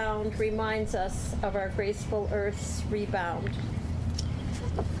amber found reminds us of our graceful earth's rebound.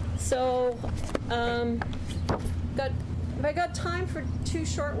 So, have I got time for two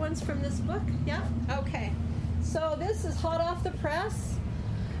short ones from this book? Yeah? Okay. So this is hot off the press.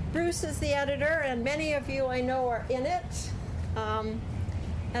 Bruce is the editor, and many of you I know are in it.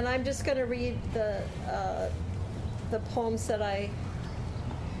 And I'm just going to read the poems that I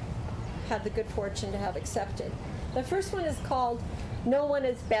had the good fortune to have accepted. The first one is called No One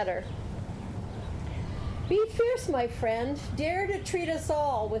Is Better. Be fierce, my friend. Dare to treat us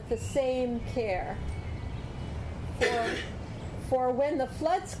all with the same care. For when the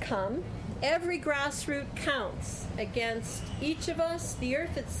floods come, every grassroot counts against each of us, the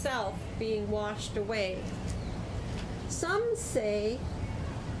earth itself being washed away. Some say,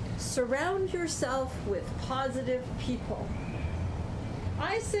 surround yourself with positive people.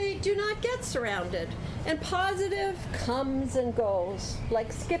 I say, do not get surrounded. And positive comes and goes,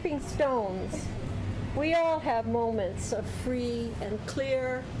 like skipping stones. We all have moments of free and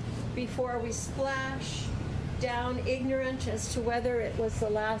clear before we splash down ignorant as to whether it was the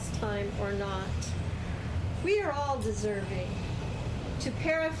last time or not. We are all deserving. To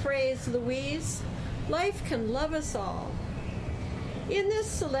paraphrase Louise, life can love us all. In this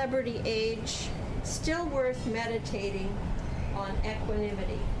celebrity age, still worth meditating on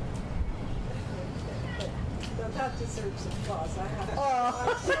equanimity. That deserves applause. I have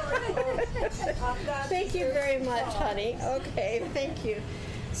Thank you very much, honey. Okay, thank you.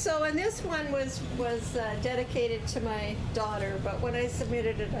 So, and this one was dedicated to my daughter, but when I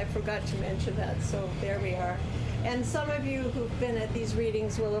submitted it, I forgot to mention that, so there we are. And some of you who've been at these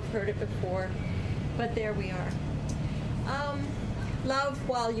readings will have heard it before, but there we are. Love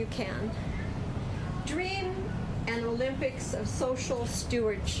while you can. Dream an Olympics of social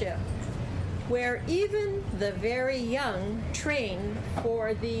stewardship, where even the very young train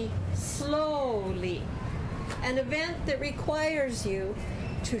for the slowly, an event that requires you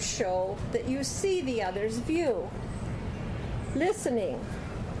to show that you see the other's view. Listening,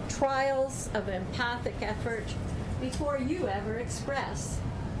 trials of empathic effort before you ever express,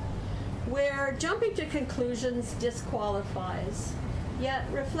 where jumping to conclusions disqualifies, yet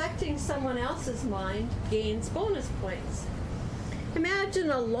reflecting someone else's mind gains bonus points.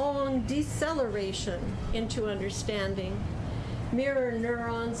 Imagine a long deceleration into understanding, mirror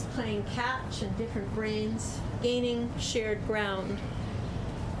neurons playing catch in different brains, gaining shared ground,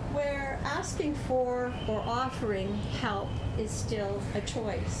 where asking for or offering help is still a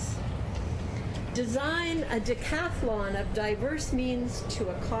choice. Design a decathlon of diverse means to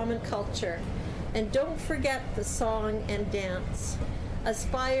a common culture, and don't forget the song and dance.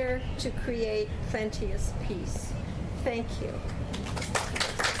 Aspire to create plenteous peace. Thank you.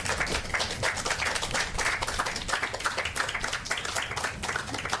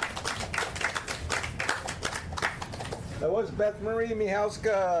 That was Beth Marie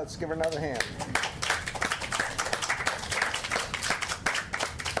Michalska. Let's give her another hand.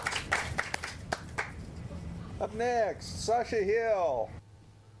 Up next, Sasha Hill.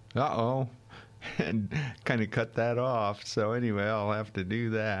 Uh-oh. And kind of cut that off. So anyway, I'll have to do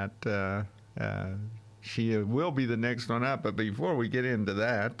that. She will be the next one up. But before we get into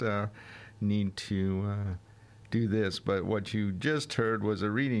that, need to do this. But what you just heard was a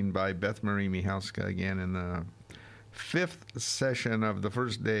reading by Beth Marie Michalska again in the 5th session of the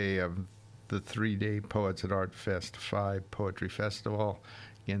first day of the 3-day Poets at Art Fest 5 Poetry Festival.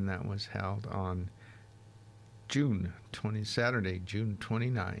 Again, that was held on Saturday, June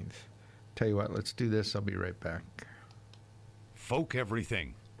 29th. Tell you what, let's do this. I'll be right back. Folk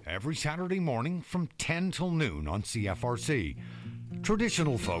Everything, every Saturday morning from 10 till noon on CFRC.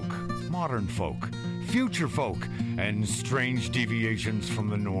 Traditional folk, modern folk, future folk, and strange deviations from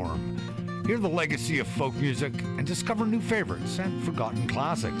the norm. Hear the legacy of folk music and discover new favorites and forgotten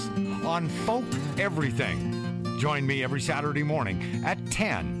classics on Folk Everything. Join me every Saturday morning at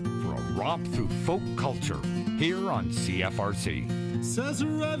 10 for a romp through folk culture here on CFRC. Says a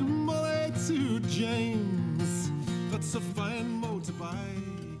red mullet to James, that's a fine motorbike.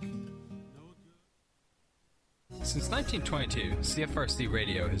 Since 1922, CFRC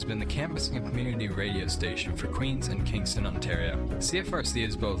Radio has been the campus and community radio station for Queens and Kingston, Ontario. CFRC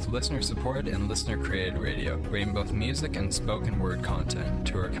is both listener-supported and listener-created radio, bringing both music and spoken word content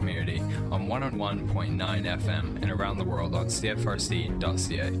to our community on 101.9 FM and around the world on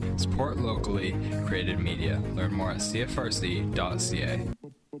CFRC.ca. Support locally created media. Learn more at CFRC.ca.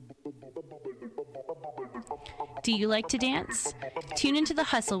 Do you like to dance? Tune into The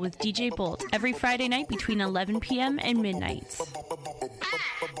Hustle with DJ Bolt every Friday night between 11 p.m. and midnight,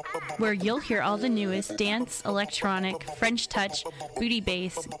 where you'll hear all the newest dance, electronic, French touch, booty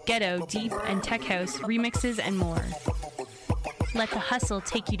bass, ghetto, deep, and tech house remixes and more. Let The Hustle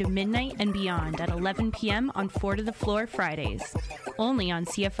take you to midnight and beyond at 11 p.m. on 4 to the Floor Fridays, only on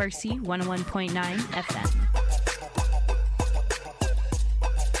CFRC 101.9 FM.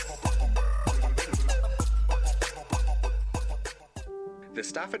 The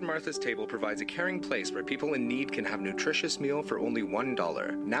staff at Martha's Table provides a caring place where people in need can have a nutritious meal for only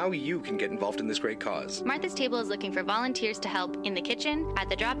 $1. Now you can get involved in this great cause. Martha's Table is looking for volunteers to help in the kitchen, at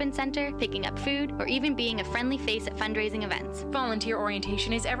the drop-in center, picking up food, or even being a friendly face at fundraising events. Volunteer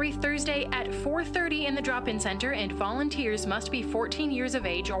orientation is every Thursday at 4:30 in the drop-in center, and volunteers must be 14 years of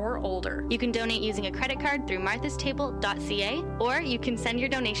age or older. You can donate using a credit card through marthastable.ca, or you can send your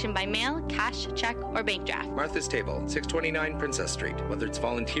donation by mail, cash, check, or bank draft. Martha's Table, 629 Princess Street. Whether it's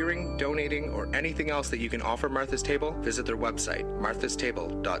volunteering, donating, or anything else that you can offer Martha's Table, visit their website,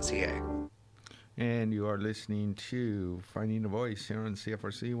 marthastable.ca. And you are listening to Finding a Voice here on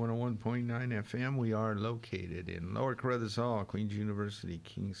CFRC 101.9 FM. We are located in Lower Carruthers Hall, Queen's University,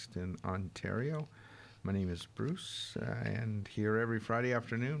 Kingston, Ontario. My name is Bruce, and here every Friday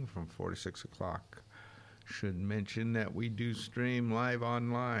afternoon from 4 to 6 o'clock. Should mention that we do stream live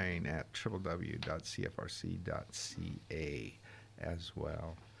online at www.cfrc.ca as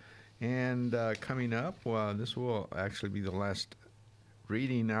well. And coming up, this will actually be the last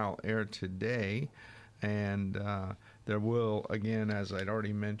reading I'll air today, and there will, again, as I'd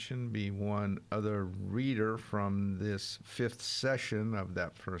already mentioned, be one other reader from this fifth session of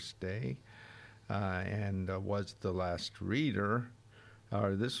that first day, and was the last reader.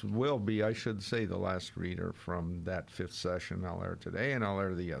 This will be, I should say, the last reader from that fifth session I'll air today, and I'll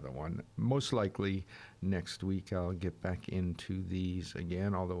air the other one. Most likely next week I'll get back into these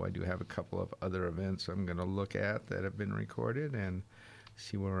again, although I do have a couple of other events I'm going to look at that have been recorded and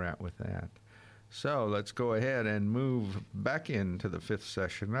see where we're at with that. So let's go ahead and move back into the fifth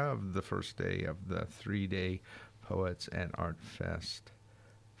session of the first day of the 3-day Poets and Art Fest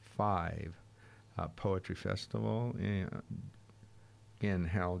 5 Poetry Festival. Again,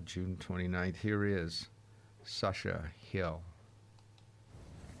 held June 29th. Here is Sasha Hill.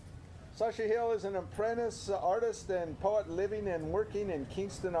 Sasha Hill is an apprentice artist and poet living and working in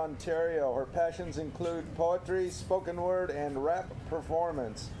Kingston, Ontario. Her passions include poetry, spoken word, and rap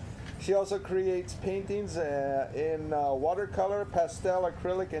performance. She also creates paintings in watercolor, pastel,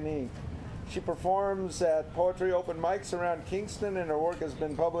 acrylic, and ink. She performs at poetry open mics around Kingston, and her work has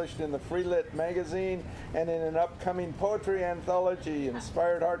been published in the Freelit magazine and in an upcoming poetry anthology,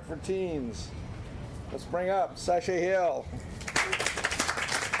 Inspired Art for Teens. Let's bring up Sasha Hill.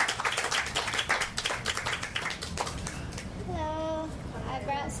 Hello. I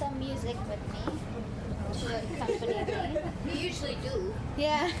brought some music with me to accompany me. You usually do.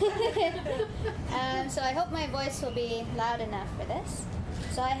 Yeah. So I hope my voice will be loud enough for this.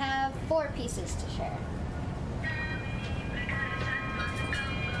 So I have 4 pieces to share.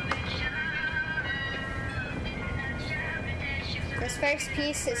 This first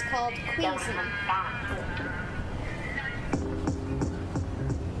piece is called Queasy.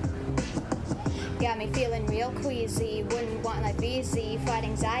 Got me feeling real queasy, wouldn't want life easy. Fight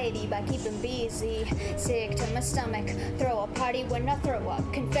anxiety by keeping busy. Sick to my stomach, throw a party when I throw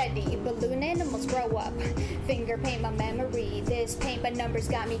up. Confetti, balloon animals grow up. Finger paint my memory. This paint by numbers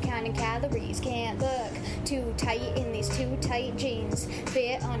got me counting calories. Can't look too tight in these too tight jeans.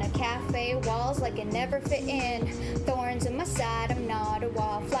 Fit on a cafe walls like it never fit in. Thorns in my side, I'm not a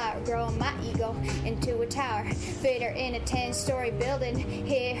wallflower. Growing my ego into a tower. Fit her in a 10-story building.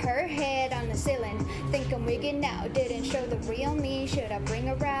 Hit her head on the ceiling. Think I'm wigging now, didn't show the real me. Should I bring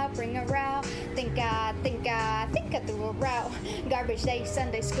her out, bring her out? Think I threw her out. Garbage day,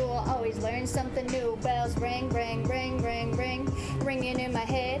 Sunday school, always learn something new. Bells ring, ring, ring, ring, ring. Ringing in my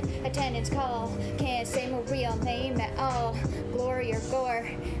head, attendance call. Can't say my real name at all. Glory or gore,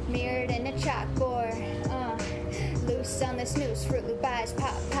 mirrored in a chalkboard. Loose on the snooze, Fruit Loop eyes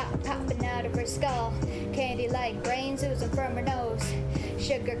pop, pop, popping out of her skull. Candy like brains oozing from her nose.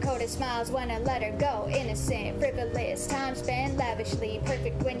 Sugar-coated smiles when I let her go. Innocent, frivolous, time spent lavishly.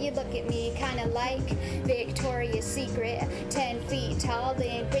 Perfect when you look at me, kinda like Victoria's Secret. 10 feet tall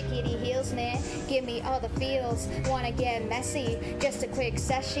in rickety heels, man. Give me all the feels, wanna get messy. Just a quick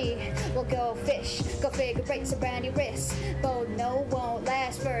session, we'll go fish. Go figure rates around your wrist. Bold no won't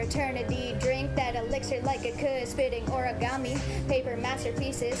last for eternity. Drink that elixir like it could. Spitting origami, paper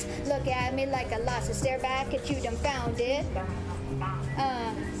masterpieces. Look at me like I lost it. Stare back at you dumbfounded.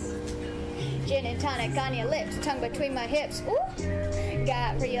 Gin and tonic on your lips, tongue between my hips. Ooh,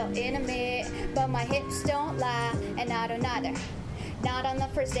 got real intimate, but my hips don't lie, and I don't either. Not on the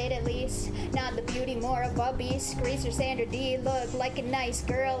first date at least. Not the beauty, more of a beast. Greaser Sandra D, look like a nice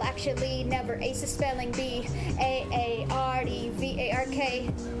girl. Actually, never ace the spelling bee. AARDVARK.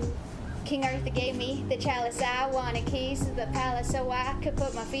 King Arthur gave me the chalice. I wanted keys to the palace so I could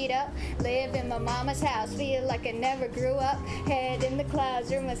put my feet up. Live in my mama's house, feel like I never grew up. Head in the clouds,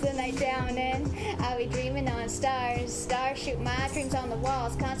 room as the night down in. I'll be dreaming on stars. Stars shoot my dreams on the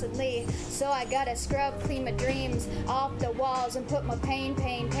walls constantly. So I gotta scrub clean my dreams off the walls and put my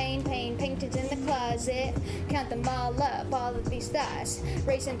paintings in the closet. Count them all up, all of these thoughts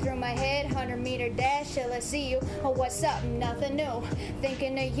racing through my head. 100-meter dash till I see you. Oh, what's up? Nothing new.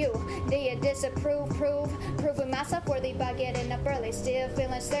 Thinking of you. Do you disapprove? Proving myself worthy by getting up early. Still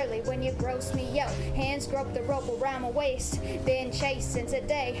feeling surly when you gross me out. Hands grope the rope around my waist. Been chasing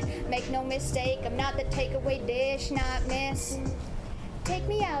today. Make no mistake, I'm not the takeaway dish, not miss. Take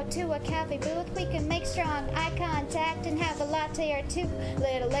me out to a cafe booth, we can make strong eye contact and have a latte or two.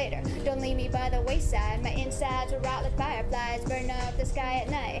 Little later, don't leave me by the wayside. My insides are out like fireflies, burn up the sky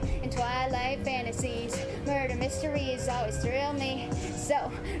at night. In twilight fantasies, murder mysteries always thrill me.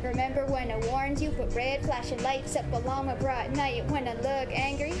 So, remember when I warned you, put red flashing lights up along a bright night. When I look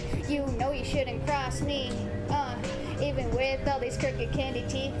angry, you know you shouldn't cross me. Even with all these crooked candy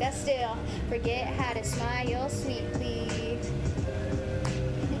teeth, I still forget how to smile sweetly.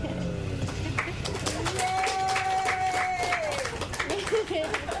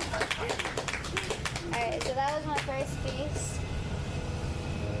 Alright, so that was my first piece.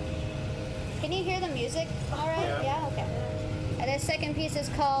 Can you hear the music alright? Yeah, okay. And the second piece is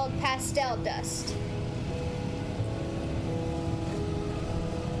called Pastel Dust.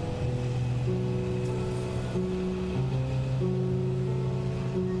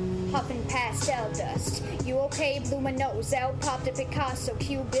 Huffing pastel dust. You okay? Blew my nose out. Popped a Picasso.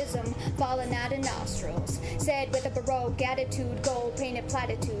 Cubism falling out of nostrils. Said with a baroque attitude. Gold painted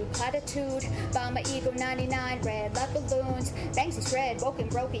platitude. By my ego 99. Red like balloons. Banksy's red. Woke and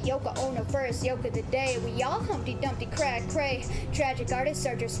broke it. Yoko Ono first. Yoke of the day. We all Humpty Dumpty crack cray. Tragic artists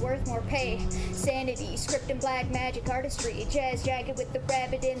are just worth more pay. Sanity. Script and black magic artistry. Jazz jacket with the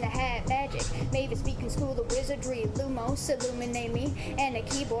rabbit in the hat. Magic. Mavis speaking school of wizardry. Lumos illuminate me. And a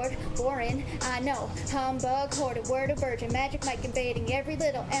keyboard. Boring, I know. Humbug, hoarded word of virgin. Magic mic invading every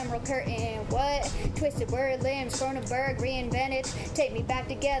little emerald curtain. What? Twisted word limbs, Cronenberg reinvented. Take me back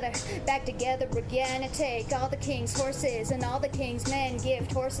together again. And take all the king's horses and all the king's men.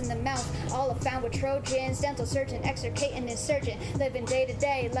 Gift horse in the mouth. All are found with Trojans. Dental surgeon, extricating insurgent. Living day to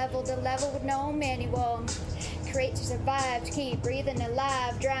day, level to level with no manual. Create to survive, to keep breathing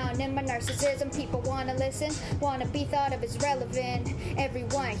alive. Drown in my narcissism. People wanna listen, wanna be thought of as relevant.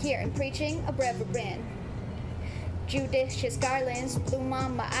 Everyone here in preaching a reverend. Judicious garlands bloom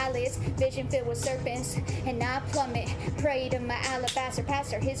on my eyelids, vision filled with serpents, and I plummet. Pray to my alabaster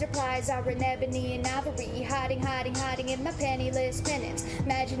pastor. His replies are in ebony and ivory, hiding in my penniless penance.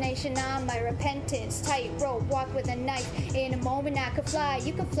 Imagination on my repentance. Tightrope, walk with a knife. In a moment I could fly.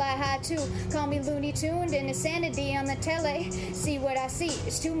 You can fly high too. Call me Looney Tuned and insanity on the tele. See what I see.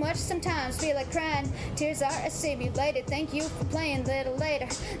 It's too much sometimes. Feel like crying. Tears are simulated. Thank you for playing. Little later,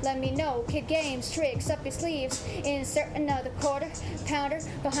 let me know. Kid games, tricks up your sleeves. Insert another quarter pounder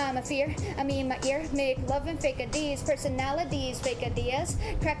behind my fear. I mean my ear. Make love and fake IDs, personalities, fake ideas.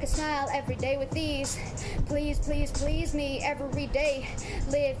 Crack a smile every day with these. Please, please, please me every day.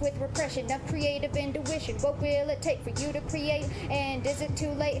 Live with repression of creative intuition. What will it take for you to create? And is it too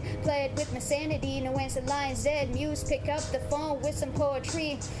late? Played with my sanity. No answer lines dead. Muse, pick up the phone with some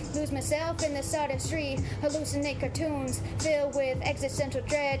poetry. Lose myself in the artistry. Hallucinate cartoons filled with existential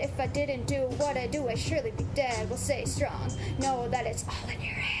dread. If I didn't do what I do, I'd surely be dead. We'll stay strong. Know that it's all in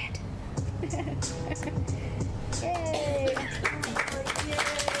your head. Yay!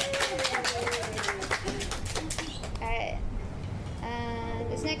 Alright.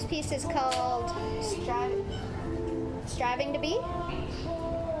 This next piece is called Striving to Be.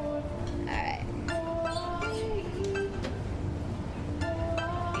 Alright.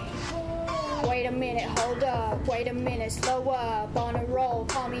 Wait a minute, hold up. Wait a minute, slow up. On a roll,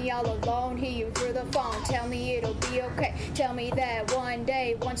 call me all alone. Hear you through the phone. Tell me it'll be okay. Tell me that one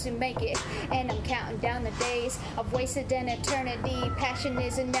day, once you make it. And I'm counting down the days of wasted an eternity. Passion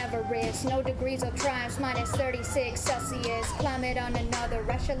is a never risk. No degrees of triumphs, minus 36 Celsius. Climate on another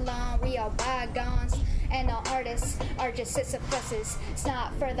echelon. We are bygones. And all artists are just Sisyphuses. It's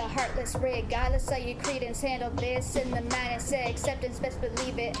not for the heartless, regardless of your credence. Handle this in the madness, acceptance, best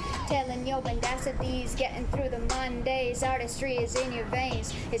believe it. Telling your mendacities, getting through the Mondays. Artistry is in your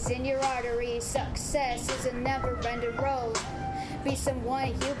veins, it's in your arteries. Success is a never-ending road. Be someone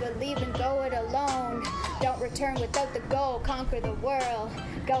you believe in, go it alone. Don't return without the goal, conquer the world.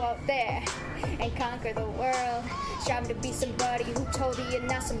 Go out there and conquer the world. Striving to be somebody who told you you're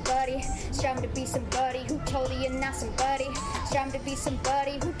not somebody. Striving to be somebody who told you you're not somebody. Striving to be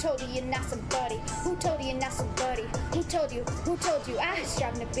somebody who told you you're not somebody. Who told you you're not somebody? Who told you? Who told you?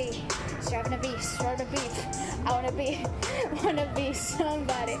 Striving to be, striving to be, striving to be. I wanna be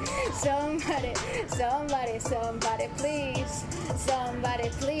somebody, somebody, somebody, somebody, please, somebody,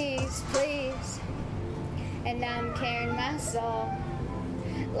 please, please. And I'm carrying my soul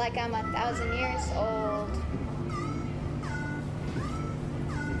like I'm 1,000 years old.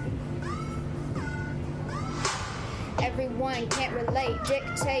 Everyone can't relate,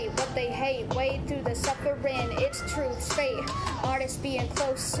 dictate what they hate, wade through the suffering, it's truth's fate. Artists being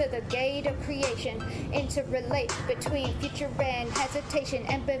close to the gate of creation, interrelate between future and hesitation.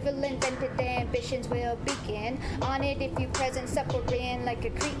 Ambivalent vented ambitions will begin on it if you present suffering like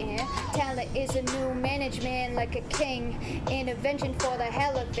a cretin. Talent is a new management like a king. Intervention for the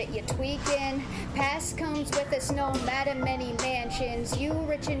hell of it, you're tweaking. Past comes with us no matter many mansions. You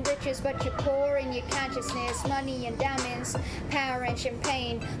rich in riches but you're poor in your consciousness. Money and diamonds, power and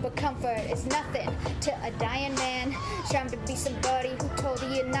champagne, but comfort is nothing to a dying man. Striving to be somebody who told you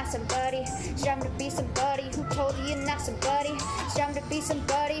you're not somebody. Striving to be somebody who told you you're not somebody. Striving to be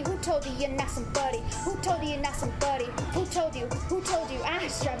somebody who told you you're not somebody. Who told you you're not somebody? Who told you? Who told you?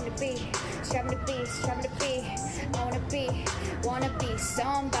 Striving to be, striving to be, striving to be. I wanna be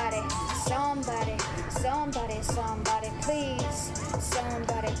somebody, somebody, somebody, somebody, please,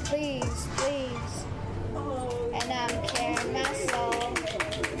 somebody, please, please. And I'm carrying my soul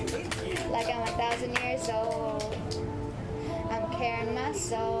like I'm 1,000 years old. I'm carrying my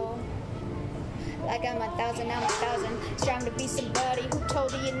soul like I'm 1,000, I'm 1,000. Striving to be somebody who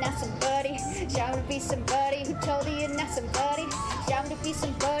told you you're not somebody. Striving to be somebody who told you you're not somebody. Striving to be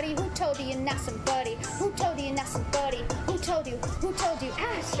somebody who told you you're not somebody. Who told you you're not somebody? Who told you? Who told you?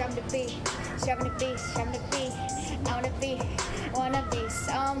 Striving to be, striving to be, striving to be. I wanna be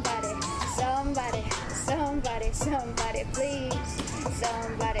somebody, somebody, somebody, somebody, please,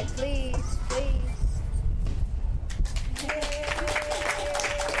 somebody, please, please.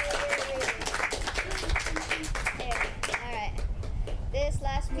 Alright. This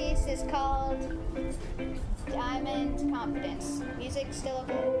last piece is called Diamond Confidence. Music still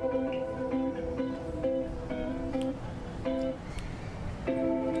okay?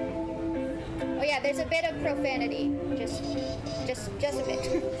 Oh yeah, there's a bit of profanity. Just a bit.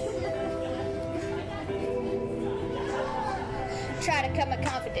 Try to cut my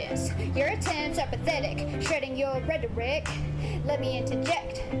confidence. Your attempts are pathetic, shredding your rhetoric. Let me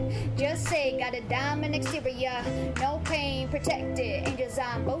interject. Just say got a diamond exterior, no pain protected. Angels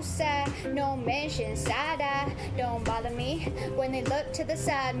on both sides, no mention side eye. Don't bother me when they look to the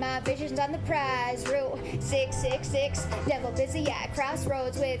side. My vision's on the prize. Route 666, devil busy at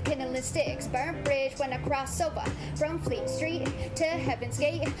crossroads with kindling sticks. Burnt bridge when I cross over from Fleet Street to Heaven's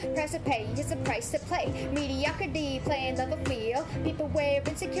Gate. Price to pay is the price to play. Mediocrity playing level field. People wear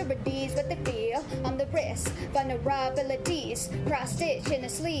insecurities, what they feel on the wrist. Vulnerabilities, cross stitch in the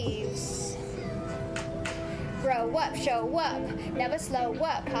sleeves. Grow up, show up, never slow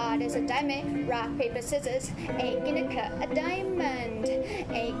up. Hard as a diamond, rock, paper, scissors. Ain't gonna cut a diamond.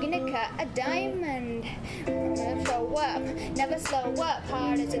 Ain't gonna cut a diamond. Show up, never slow up.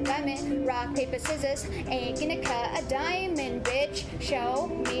 Hard as a diamond, rock, paper, scissors. Ain't gonna cut a diamond, bitch. Show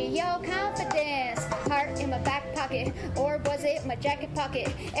me your confidence. Heart in my back pocket, or was it my jacket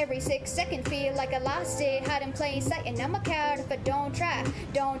pocket? Every 6 seconds feel like I lost it. Hide in plain sight, and I'm a coward if I don't try.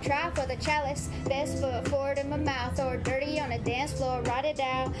 Don't try for the chalice. Best foot forward in my mouth, or dirty on a dance floor. Ride it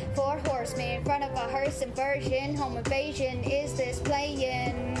out. 4 horsemen in front of a hearse inversion. Home invasion, is this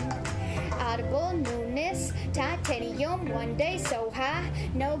playing? Audible newness, titanium one day so high,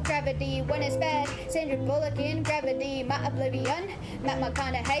 no gravity when it's bad. Sandra Bullock in gravity, my oblivion, Matt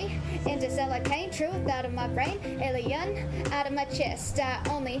McConaughey, Interstellar Kane, truth out of my brain, alien out of my chest. I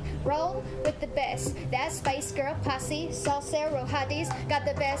only roll with the best. That Spice Girl posse, Salsero hotties, got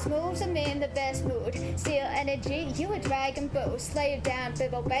the best moves, I'm in the best mood. Steel energy, you a dragon boost. Slave down,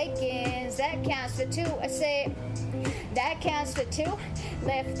 Bibble Bacons, that counts for 2. I say, that counts for 2.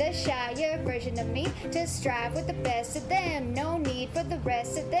 Left the Shire version of me to strive with the best of them. No need for the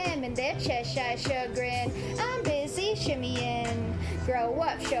rest of them and their Cheshire chagrin. I'm busy shimmying. Grow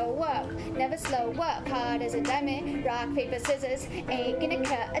up, show up, never slow up. Hard as a diamond, rock, paper, scissors. Ain't gonna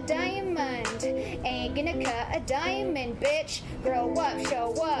cut a diamond. Ain't gonna cut a diamond, bitch. Grow up,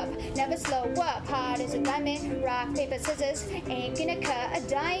 show up, never slow up. Hard as a diamond, rock, paper, scissors. Ain't gonna cut a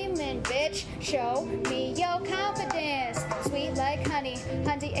diamond, bitch. Show me your confidence. Sweet like honey. honey,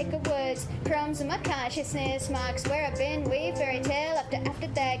 100-acre woods, crumbs in my consciousness, marks where I've been, weave fairy tale after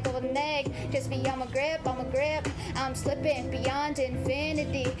that golden egg, just beyond my grip, I'm slipping beyond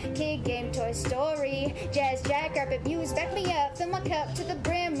infinity, kid game, Toy Story, jazz jack, carpet views, back me up, fill my cup to the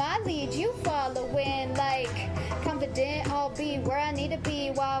brim, I lead you following, like, confident, I'll be where I need to be,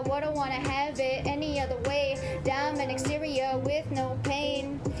 why would I want to have it any other way, diamond exterior with no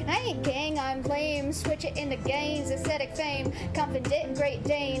pain, I ain't gang, I'm lame, switch it into gains, aesthetic fame, confident and Great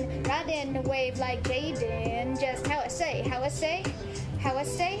Dane, riding the wave like Jaden, just how I stay,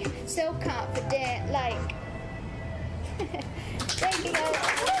 so confident, like, thank you guys.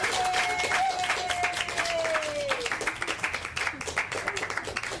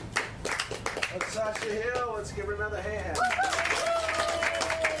 That's Sasha Hill, let's give her another hand.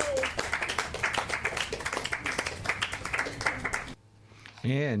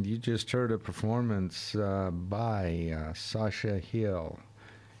 And you just heard a performance by Sasha Hill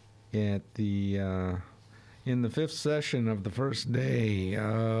at the in the 5th session of the first day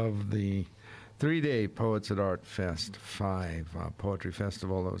of the 3-day Poets at Art Fest 5 Poetry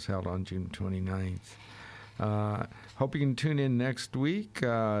Festival that was held on June 29th. Hope you can tune in next week.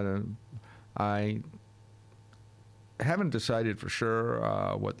 I haven't decided for sure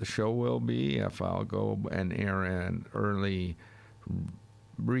what the show will be, if I'll go and air an early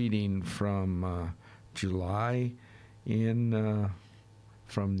reading from July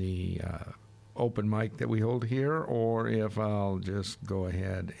from the open mic that we hold here, or if I'll just go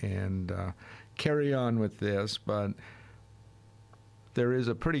ahead and carry on with this, but there is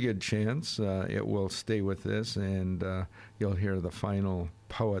a pretty good chance it will stay with this, and you'll hear the final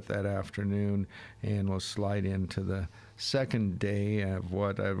poet that afternoon, and we'll slide into the second day of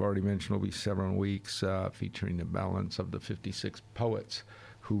what I've already mentioned will be 7 weeks, featuring the balance of the 56 poets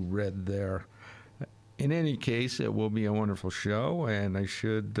who read there. In any case, it will be a wonderful show, and I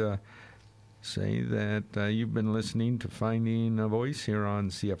should say that you've been listening to Finding a Voice here on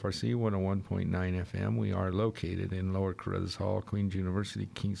CFRC 101.9 FM. We are located in Lower Carruthers Hall, Queen's University,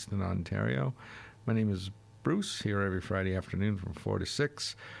 Kingston, Ontario. My name is Bruce, here every Friday afternoon from 4 to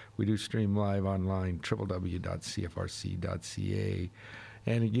 6. We do stream live online, www.cfrc.ca.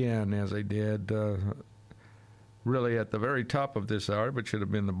 And again, as I did really at the very top of this hour, but should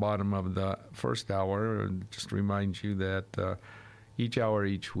have been the bottom of the first hour, just to remind you that each hour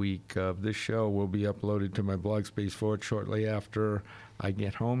each week of this show will be uploaded to my blog space forward shortly after I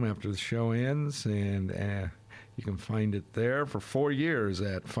get home, after the show ends, and you can find it there for 4 years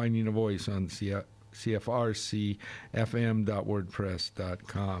at Finding a Voice on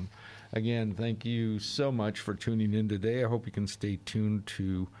cfrcfm.wordpress.com. Again, thank you so much for tuning in today. I hope you can stay tuned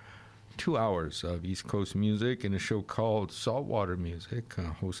to 2 hours of East Coast music in a show called Saltwater Music,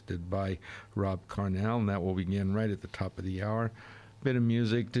 hosted by Rob Carnell, and that will begin right at the top of the hour. Bit of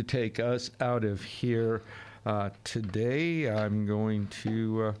music to take us out of here today. I'm going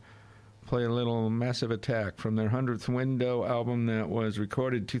to play a little Massive Attack from their 100th Window album that was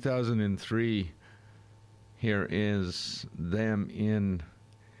recorded 2003. Here is them in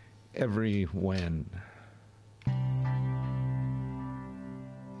Every When.